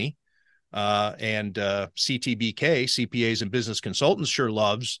make money. And CTBK, CPAs and Business Consultants, sure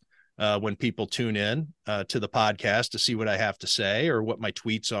loves when people tune in to the podcast to see what I have to say or what my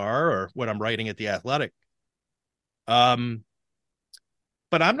tweets are or what I'm writing at The Athletic.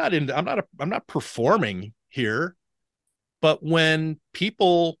 But I'm not performing here. But when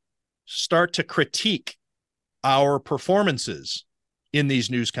people start to critique our performances in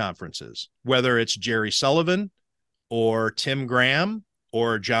these news conferences, whether it's Jerry Sullivan or Tim Graham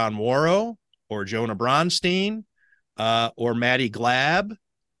or John Warrow or Jonah Bronstein or Maddie Glab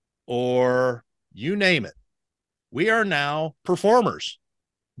or you name it, we are now performers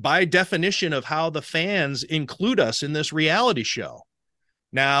by definition of how the fans include us in this reality show.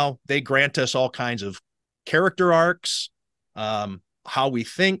 Now, they grant us all kinds of character arcs, how we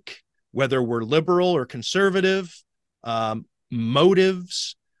think, whether we're liberal or conservative,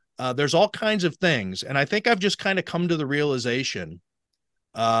 motives. There's all kinds of things. And I think I've just kind of come to the realization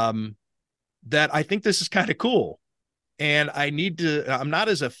that I think this is kind of cool. And I'm not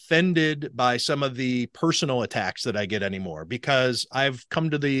as offended by some of the personal attacks that I get anymore, because I've come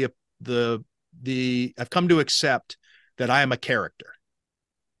to I've come to accept that I am a character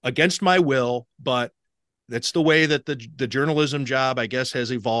against my will, but that's the way that the journalism job, I guess,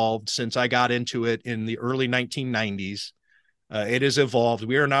 has evolved since I got into it in the early 1990s. It has evolved.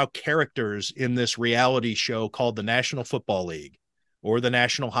 We are now characters in this reality show called the National Football League or the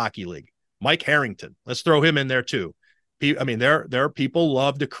National Hockey League. Mike Harrington, let's throw him in there too. I mean, there are people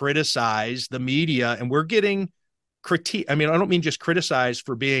love to criticize the media, and we're getting critique. I mean, I don't mean just criticize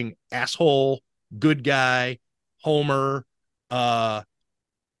for being asshole, good guy, homer, uh,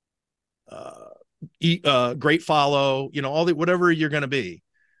 great follow, all the whatever you're going to be.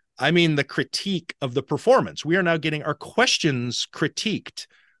 I mean, the critique of the performance. We are now getting our questions critiqued,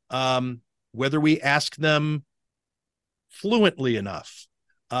 whether we ask them fluently enough,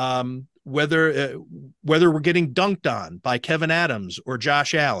 whether we're getting dunked on by Kevin Adams or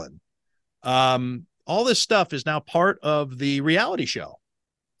Josh Allen. All this stuff is now part of the reality show.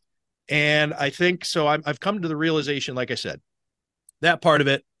 And I think so. I've come to the realization, like I said, that part of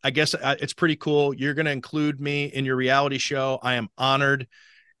it, I guess it's pretty cool. You're going to include me in your reality show. I am honored,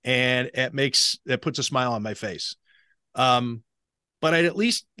 and it puts a smile on my face. But I'd at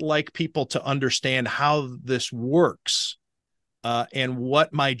least like people to understand how this works, and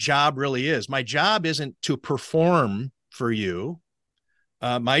what my job really is. My job isn't to perform for you.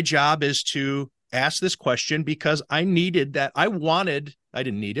 My job is to ask this question because I needed that. I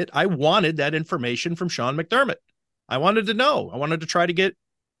didn't need it. I wanted that information from Sean McDermott. I wanted to know. I wanted to try to get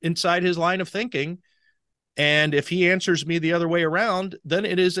inside his line of thinking. And if he answers me the other way around, then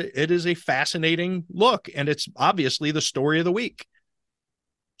it is a fascinating look. And it's obviously the story of the week.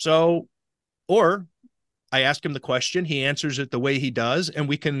 So, or I ask him the question, he answers it the way he does, and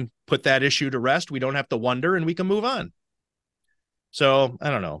we can put that issue to rest. We don't have to wonder, and we can move on. So I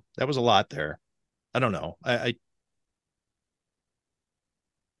don't know. That was a lot there. I don't know.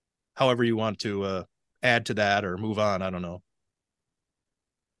 However you want to add to that or move on. I don't know.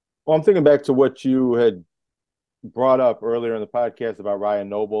 Well, I'm thinking back to what you had brought up earlier in the podcast about Ryan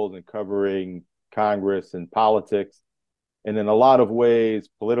Nobles and covering Congress and politics. And in a lot of ways,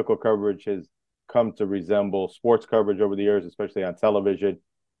 political coverage has come to resemble sports coverage over the years, especially on television.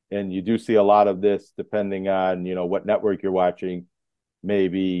 And you do see a lot of this depending on, what network you're watching,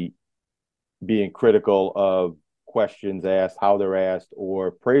 maybe being critical of questions asked, how they're asked,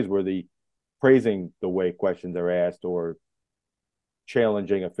 or praising the way questions are asked, or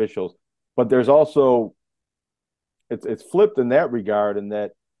challenging officials. But there's also, it's flipped in that regard, in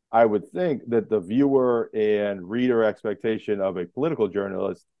that I would think that the viewer and reader expectation of a political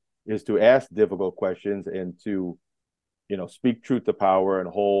journalist is to ask difficult questions and to, speak truth to power and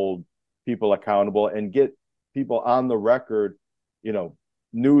hold people accountable and get people on the record,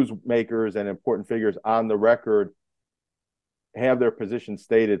 newsmakers and important figures on the record, have their position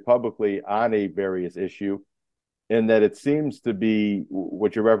stated publicly on a various issue. And that it seems to be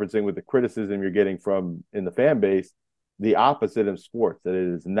what you're referencing with the criticism you're getting from in the fan base, the opposite of sports, that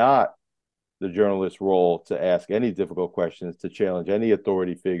it is not the journalist's role to ask any difficult questions, to challenge any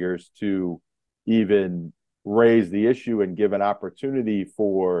authority figures, to even raise the issue and give an opportunity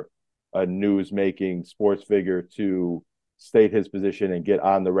for a news-making sports figure to state his position and get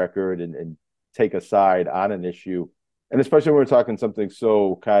on the record and take a side on an issue. And especially when we're talking something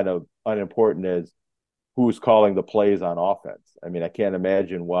so kind of unimportant as who's calling the plays on offense. I mean, I can't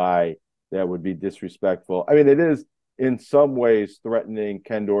imagine why that would be disrespectful. I mean, it is in some ways threatening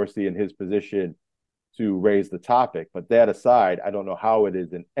Ken Dorsey and his position to raise the topic. But that aside, I don't know how it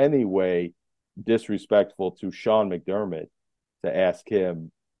is in any way disrespectful to Sean McDermott to ask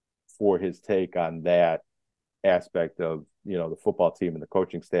him for his take on that aspect of, the football team and the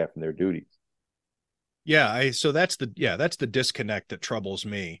coaching staff and their duties. Yeah, so that's the disconnect that troubles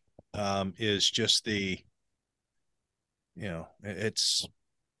me. Is just it's.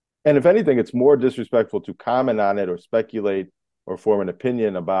 And if anything, it's more disrespectful to comment on it or speculate or form an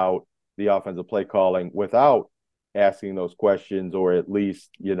opinion about the offensive play calling without asking those questions, or at least,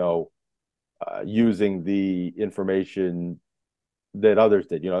 using the information that others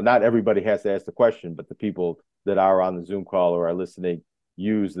did. Not everybody has to ask the question, but the people that are on the Zoom call or are listening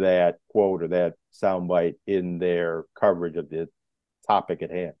use that quote or that soundbite in their coverage of the topic at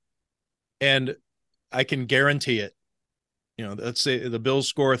hand. And I can guarantee it. Let's say the Bills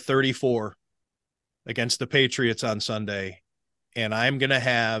score 34 against the Patriots on Sunday, and I'm going to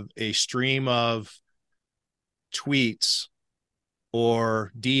have a stream of tweets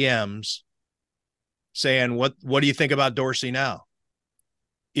or DMs saying, what do you think about Dorsey now?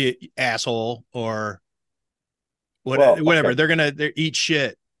 Asshole, or Well, whatever. okay. They're eat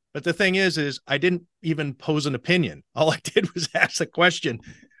shit. But the thing is I didn't even pose an opinion. All I did was ask a question.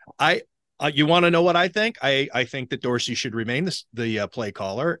 I You want to know what I think? I think that Dorsey should remain the play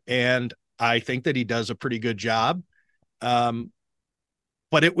caller, and I think that he does a pretty good job. Um,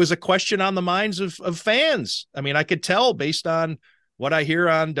 but it was a question on the minds of fans. I mean, I could tell based on what I hear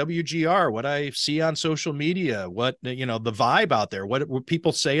on WGR, what I see on social media, what the vibe out there, what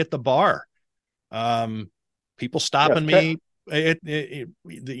people say at the bar. People Yes. stopping me.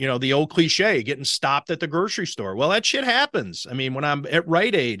 The old cliche, getting stopped at the grocery store. Well, that shit happens. I mean, when I'm at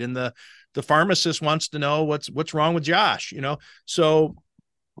Rite Aid and the pharmacist wants to know what's wrong with Josh, So,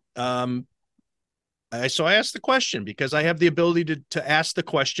 I asked the question because I have the ability to ask the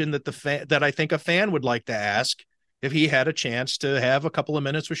question that I think a fan would like to ask if he had a chance to have a couple of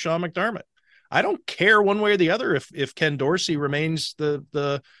minutes with Sean McDermott. I don't care one way or the other if Ken Dorsey remains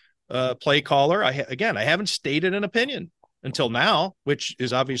the play caller. I haven't stated an opinion until now, which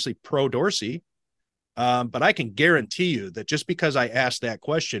is obviously pro Dorsey. But I can guarantee you that just because I asked that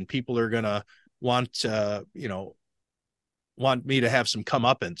question, people are gonna want want me to have some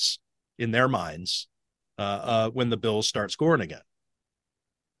comeuppance in their minds when the Bills start scoring again.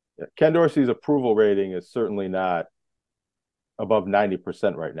 Ken Dorsey's approval rating is certainly not above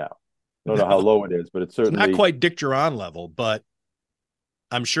 90% right now. I don't know how low it is, but it's It's not certainly. quite Dick Duran level, but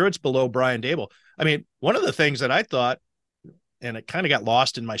I'm sure it's below Brian Dable. I mean, one of the things that I thought, and it kind of got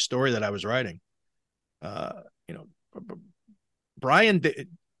lost in my story that I was writing, uh, you know, Brian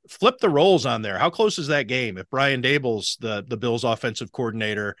flip the roles on there. How close is that game if Brian Dable's the Bills offensive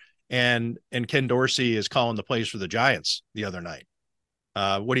coordinator and Ken Dorsey is calling the plays for the Giants the other night?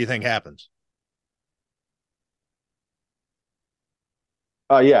 What do you think happens?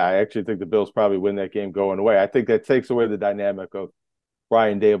 Yeah, I actually think the Bills probably win that game going away. I think that takes away the dynamic of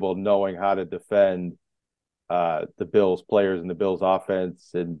Brian Dable knowing how to defend the Bills players and the Bills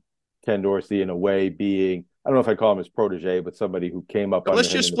offense, and Ken Dorsey in a way being, I don't know if I call him his protege, but somebody who came up under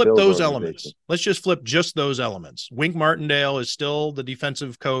Let's him just in the flip Bills those organization. elements. Let's just flip just those elements. Wink Martindale is still the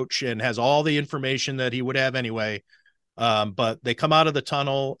defensive coach and has all the information that he would have anyway. But they come out of the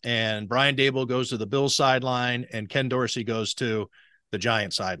tunnel, and Brian Dable goes to the Bills sideline, and Ken Dorsey goes to the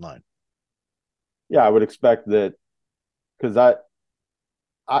Giants sideline. Yeah, I would expect that because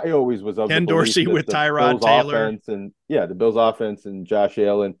I always was of the Ken belief Dorsey that with the Tyrod Bills Taylor. offense and yeah, the Bills offense and Josh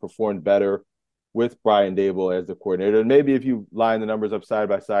Allen performed better with Brian Dable as the coordinator. And maybe if you line the numbers up side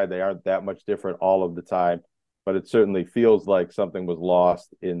by side, they aren't that much different all of the time. But it certainly feels like something was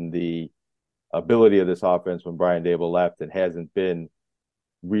lost in the ability of this offense when Brian Dable left and hasn't been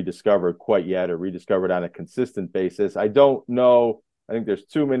rediscovered quite yet or rediscovered on a consistent basis. I don't know. I think there's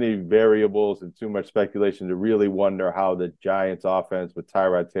too many variables and too much speculation to really wonder how the Giants offense with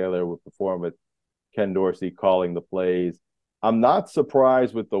Tyrod Taylor would perform with Ken Dorsey calling the plays. I'm not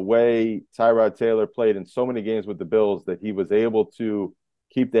surprised with the way Tyrod Taylor played in so many games with the Bills that he was able to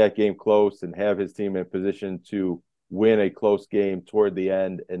keep that game close and have his team in position to win a close game toward the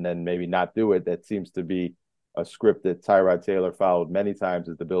end and then maybe not do it. That seems to be a script that Tyrod Taylor followed many times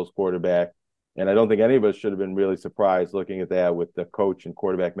as the Bills quarterback. And I don't think any of us should have been really surprised looking at that with the coach and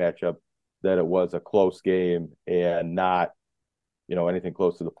quarterback matchup that it was a close game and not, anything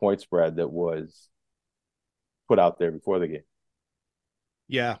close to the point spread that was put out there before the game.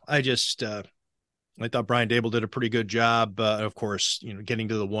 Yeah, I thought Brian Dable did a pretty good job. Of course, getting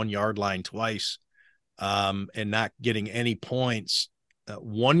to the 1 yard line twice, and not getting any points.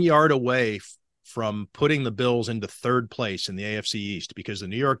 1 yard away from putting the Bills into third place in the AFC East because the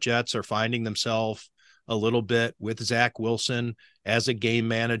New York Jets are finding themselves a little bit with Zach Wilson as a game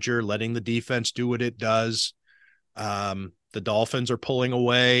manager, letting the defense do what it does. The Dolphins are pulling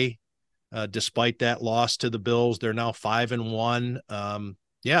away. Despite that loss to the Bills, they're now 5-1.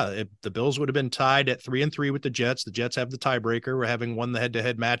 The Bills would have been tied at 3-3 with the Jets. The Jets have the tiebreaker. We're having won the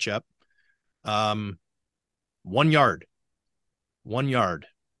head-to-head matchup. 1 yard. 1 yard.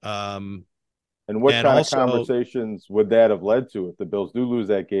 And what And kind of also, conversations would that have led to if the Bills do lose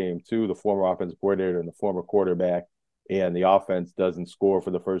that game to the former offensive coordinator and the former quarterback, and the offense doesn't score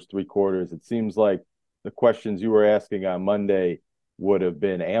for the first 3 quarters? It seems like the questions you were asking on Monday would have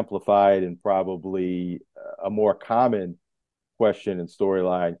been amplified and probably a more common question and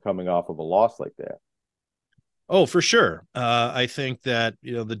storyline coming off of a loss like that. oh, for sure. I think that,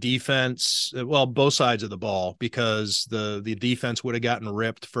 the defense, well, both sides of the ball, because the defense would have gotten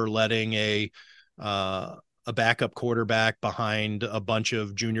ripped for letting a backup quarterback behind a bunch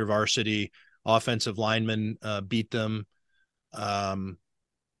of junior varsity offensive linemen beat them.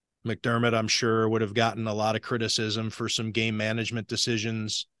 McDermott, I'm sure, would have gotten a lot of criticism for some game management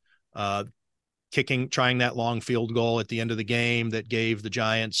decisions. trying that long field goal at the end of the game that gave the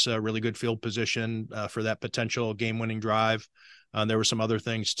Giants really good field position for that potential game-winning drive. There were some other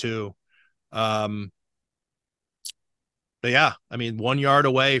things too. But yeah, I mean, 1 yard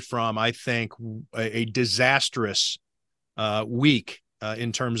away from, I think, a disastrous week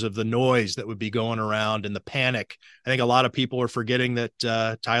in terms of the noise that would be going around and the panic. I think a lot of people are forgetting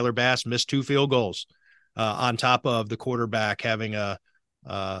that Tyler Bass missed 2 field goals on top of the quarterback having a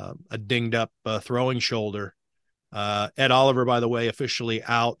dinged up throwing shoulder. Ed Oliver, by the way, officially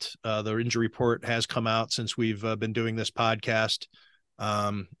out. The injury report has come out since we've been doing this podcast.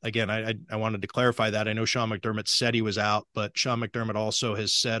 Again, I wanted to clarify that. I know Sean McDermott said he was out, but Sean McDermott also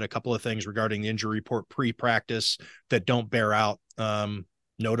has said a couple of things regarding the injury report pre-practice that don't bear out.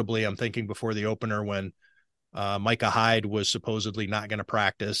 Notably, I'm thinking before the opener when Micah Hyde was supposedly not going to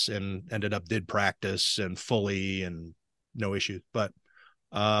practice and did practice and fully and no issues. But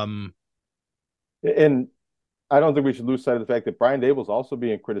and I don't think we should lose sight of the fact that Brian Daboll's also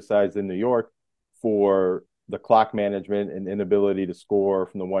being criticized in New York for the clock management and inability to score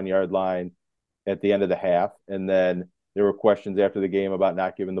from the 1 yard line at the end of the half. And then there were questions after the game about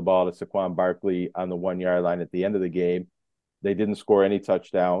not giving the ball to Saquon Barkley on the 1 yard line at the end of the game. They didn't score any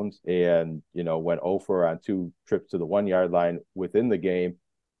touchdowns and, went 0 for on 2 trips to the 1 yard line within the game.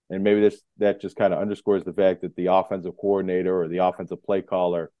 And maybe that just kind of underscores the fact that the offensive coordinator or the offensive play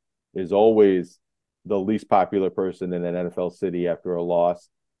caller is always the least popular person in an NFL city after a loss.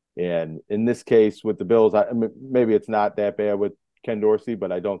 And in this case with the Bills, maybe it's not that bad with Ken Dorsey,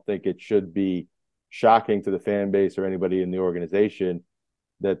 but I don't think it should be shocking to the fan base or anybody in the organization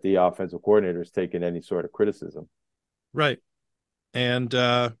that the offensive coordinator is taking any sort of criticism. Right. And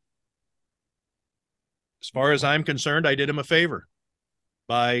as far as I'm concerned, I did him a favor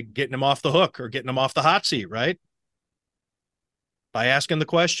by getting him off the hook or getting him off the hot seat, right? By asking the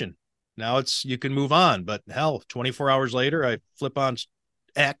question. Now you can move on, but hell, 24 hours later, I flip on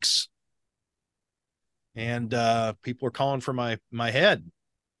X and people are calling for my head.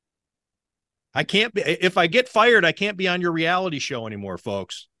 I can't be, if I get fired, I can't be on your reality show anymore,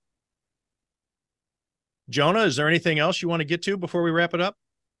 folks. Jonah, is there anything else you want to get to before we wrap it up?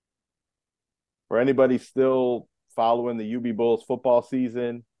 For anybody still following the UB Bulls football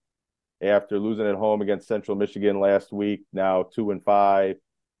season after losing at home against Central Michigan last week, now 2-5,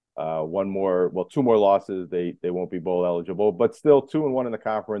 2 more losses. They won't be bowl eligible, but still 2-1 in the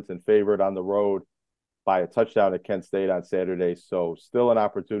conference and favored on the road by a touchdown at Kent State on Saturday. So still an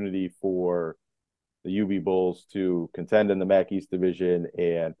opportunity for the UB Bulls to contend in the MAC East division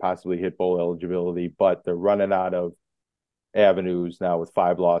and possibly hit bowl eligibility, but they're running out of avenues now with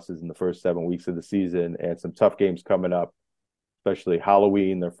 5 losses in the first 7 weeks of the season and some tough games coming up, especially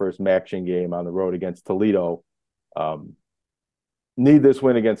Halloween, their first MACtion game on the road against Toledo. Need this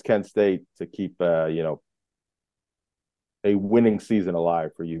win against Kent State to keep, a winning season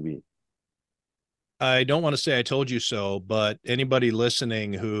alive for UB. I don't want to say I told you so, but anybody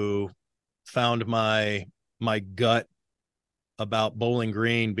listening who found my gut about Bowling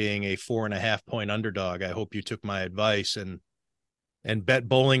Green being a 4.5 point underdog, I hope you took my advice and bet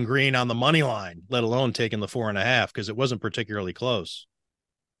Bowling Green on the money line, let alone taking the 4.5, because it wasn't particularly close.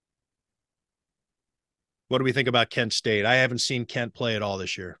 What do we think about Kent State? I haven't seen Kent play at all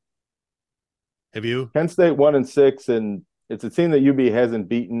this year. Have you? Kent State 1-6, and it's a team that UB hasn't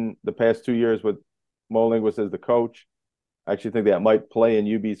beaten the past 2 years with Mo Linguist as the coach. I actually think that might play in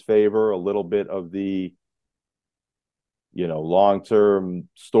UB's favor, a little bit of the, long-term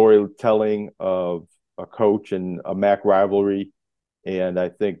storytelling of a coach and a MAC rivalry. And I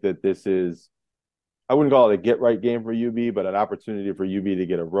think that this is, I wouldn't call it a get-right game for UB, but an opportunity for UB to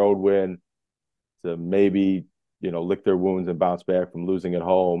get a road win, to maybe, lick their wounds and bounce back from losing at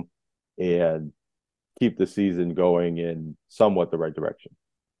home and keep the season going in somewhat the right direction.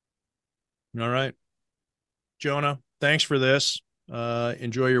 All right. Jonah, thanks for this.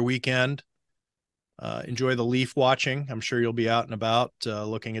 Enjoy your weekend. Enjoy the leaf watching. I'm sure you'll be out and about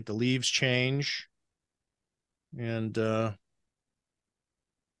looking at the leaves change. And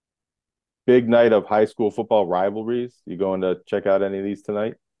big night of high school football rivalries. You going to check out any of these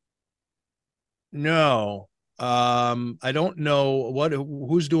tonight? No. I don't know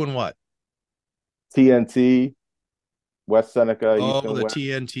who's doing what. TNT, West Seneca, East and the West.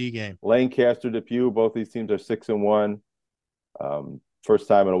 TNT game. Lancaster, Depew, both these teams are 6-1. First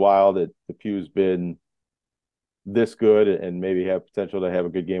time in a while that Depew's been this good and maybe have potential to have a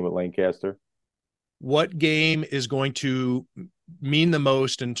good game with Lancaster. What game is going to mean the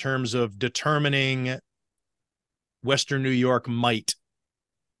most in terms of determining Western New York might?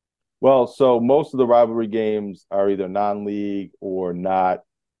 Well, so most of the rivalry games are either non-league or not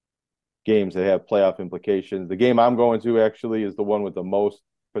games that have playoff implications. The game I'm going to actually is the one with the most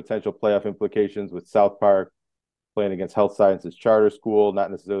potential playoff implications, with South Park playing against Health Sciences Charter School,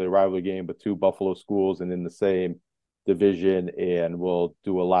 not necessarily a rivalry game, but two Buffalo schools and in the same division, and will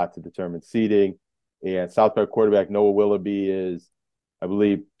do a lot to determine seeding. And South Park quarterback Noah Willoughby is, I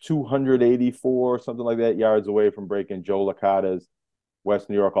believe, 284, something like that, yards away from breaking Joe Licata's West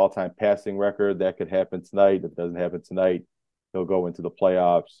New York all-time passing record. That could happen tonight. If it doesn't happen tonight, he'll go into the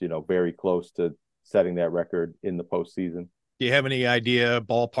playoffs, very close to setting that record in the postseason. Do you have any idea,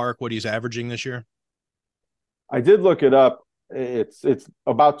 ballpark, what he's averaging this year? I did look it up. It's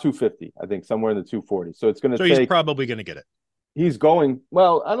about 250, I think, somewhere in the 240. So it's going to take. So he's probably going to get it. He's going.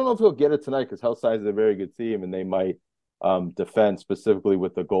 Well, I don't know if he'll get it tonight because Health Science is a very good team, and they might defend specifically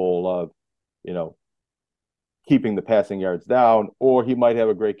with the goal of, keeping the passing yards down. Or he might have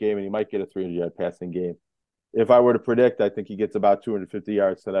a great game and he might get a 300-yard passing game. If I were to predict, I think he gets about 250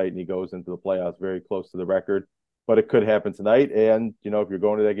 yards tonight and he goes into the playoffs very close to the record. But it could happen tonight. And, if you're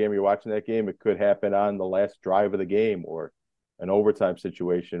going to that game, you're watching that game, it could happen on the last drive of the game or an overtime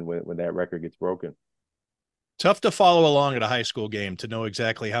situation when that record gets broken. Tough to follow along at a high school game to know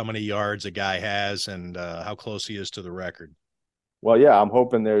exactly how many yards a guy has and how close he is to the record. Well, yeah, I'm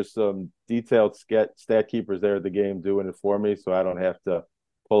hoping there's some detailed stat keepers there at the game doing it for me so I don't have to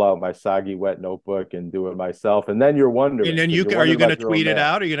pull out my soggy, wet notebook and do it myself. And then you're wondering. And then are you going to tweet it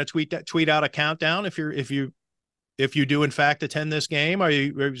out? Are you going to tweet out a countdown if you do in fact attend this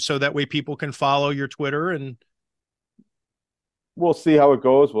game? So that way people can follow your Twitter? And we'll see how it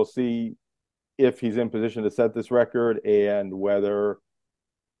goes. We'll see if he's in position to set this record and whether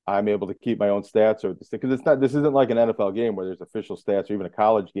I'm able to keep my own stats, or because this isn't like an NFL game where there's official stats or even a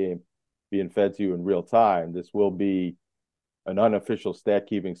college game being fed to you in real time. This will be an unofficial stat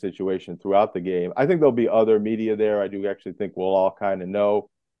keeping situation throughout the game. I think there'll be other media there. I do actually think we'll all kind of know.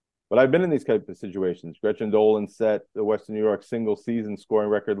 But I've been in these types of situations. Gretchen Dolan set the Western New York single season scoring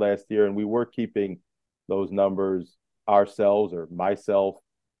record last year, and we were keeping those numbers ourselves or myself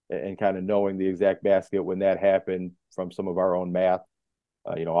and kind of knowing the exact basket when that happened from some of our own math.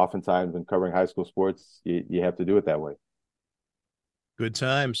 Oftentimes when covering high school sports, you have to do it that way. Good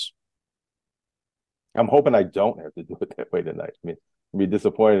times. I'm hoping I don't have to do it that way tonight. I mean, I'd be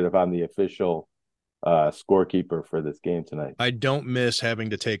disappointed if I'm the official scorekeeper for this game tonight. I don't miss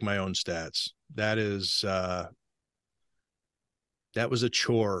having to take my own stats. That was a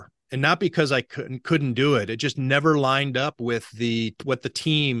chore, and not because I couldn't do it. It just never lined up with what the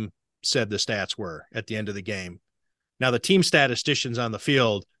team said the stats were at the end of the game. Now the team statisticians on the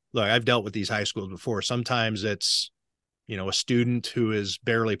field, look, I've dealt with these high schools before. Sometimes it's, a student who is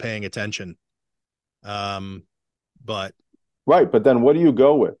barely paying attention. But right. But then what do you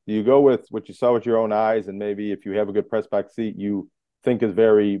go with? Do you go with what you saw with your own eyes? And maybe if you have a good press box seat, you think is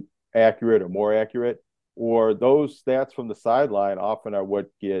very accurate or more accurate, or those stats from the sideline often are what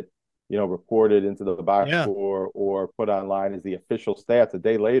get, reported into the box score or put online as the official stats. A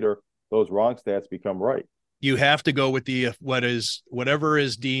day later, those wrong stats become right. You have to go with whatever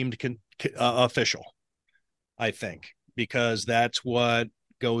is deemed official, I think, because that's what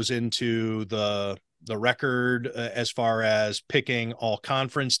goes into the record as far as picking all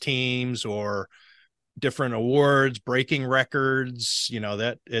conference teams or different awards, breaking records.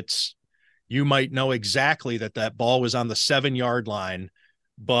 That you might know exactly that ball was on the 7-yard line,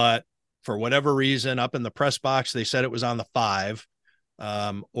 but for whatever reason, up in the press box, they said it was on the 5.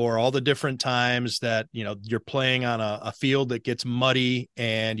 Or all the different times that, you're playing on a field that gets muddy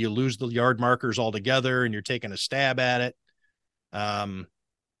and you lose the yard markers altogether and you're taking a stab at it.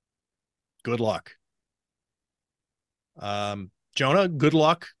 Good luck. Jonah, good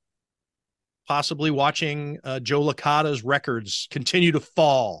luck possibly watching Joe Licata's records continue to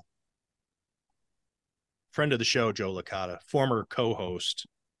fall. Friend of the show, Joe Licata, former co-host.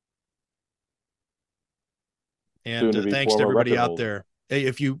 And thanks to everybody out there. Hey,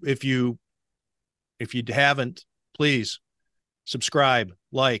 if you haven't, please subscribe,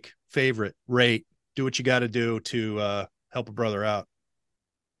 like, favorite, rate, do what you got to do to help a brother out.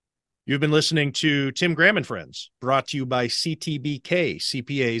 You've been listening to Tim Graham and Friends, brought to you by CTBK,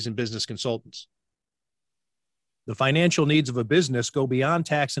 CPAs and Business Consultants. The financial needs of a business go beyond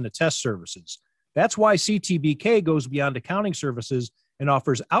tax and attest services. That's why CTBK goes beyond accounting services and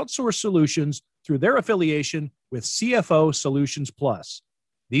offers outsourced solutions through their affiliation with CFO Solutions Plus.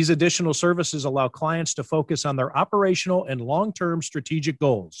 These additional services allow clients to focus on their operational and long-term strategic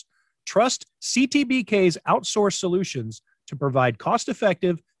goals. Trust CTBK's outsourced solutions to provide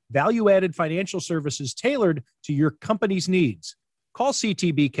cost-effective, value-added financial services tailored to your company's needs. Call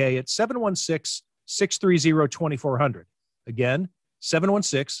CTBK at 716-630-2400. Again,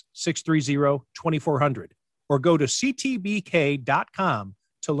 716-630-2400, or go to ctbk.com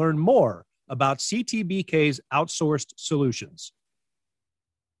to learn more about CTBK's outsourced solutions.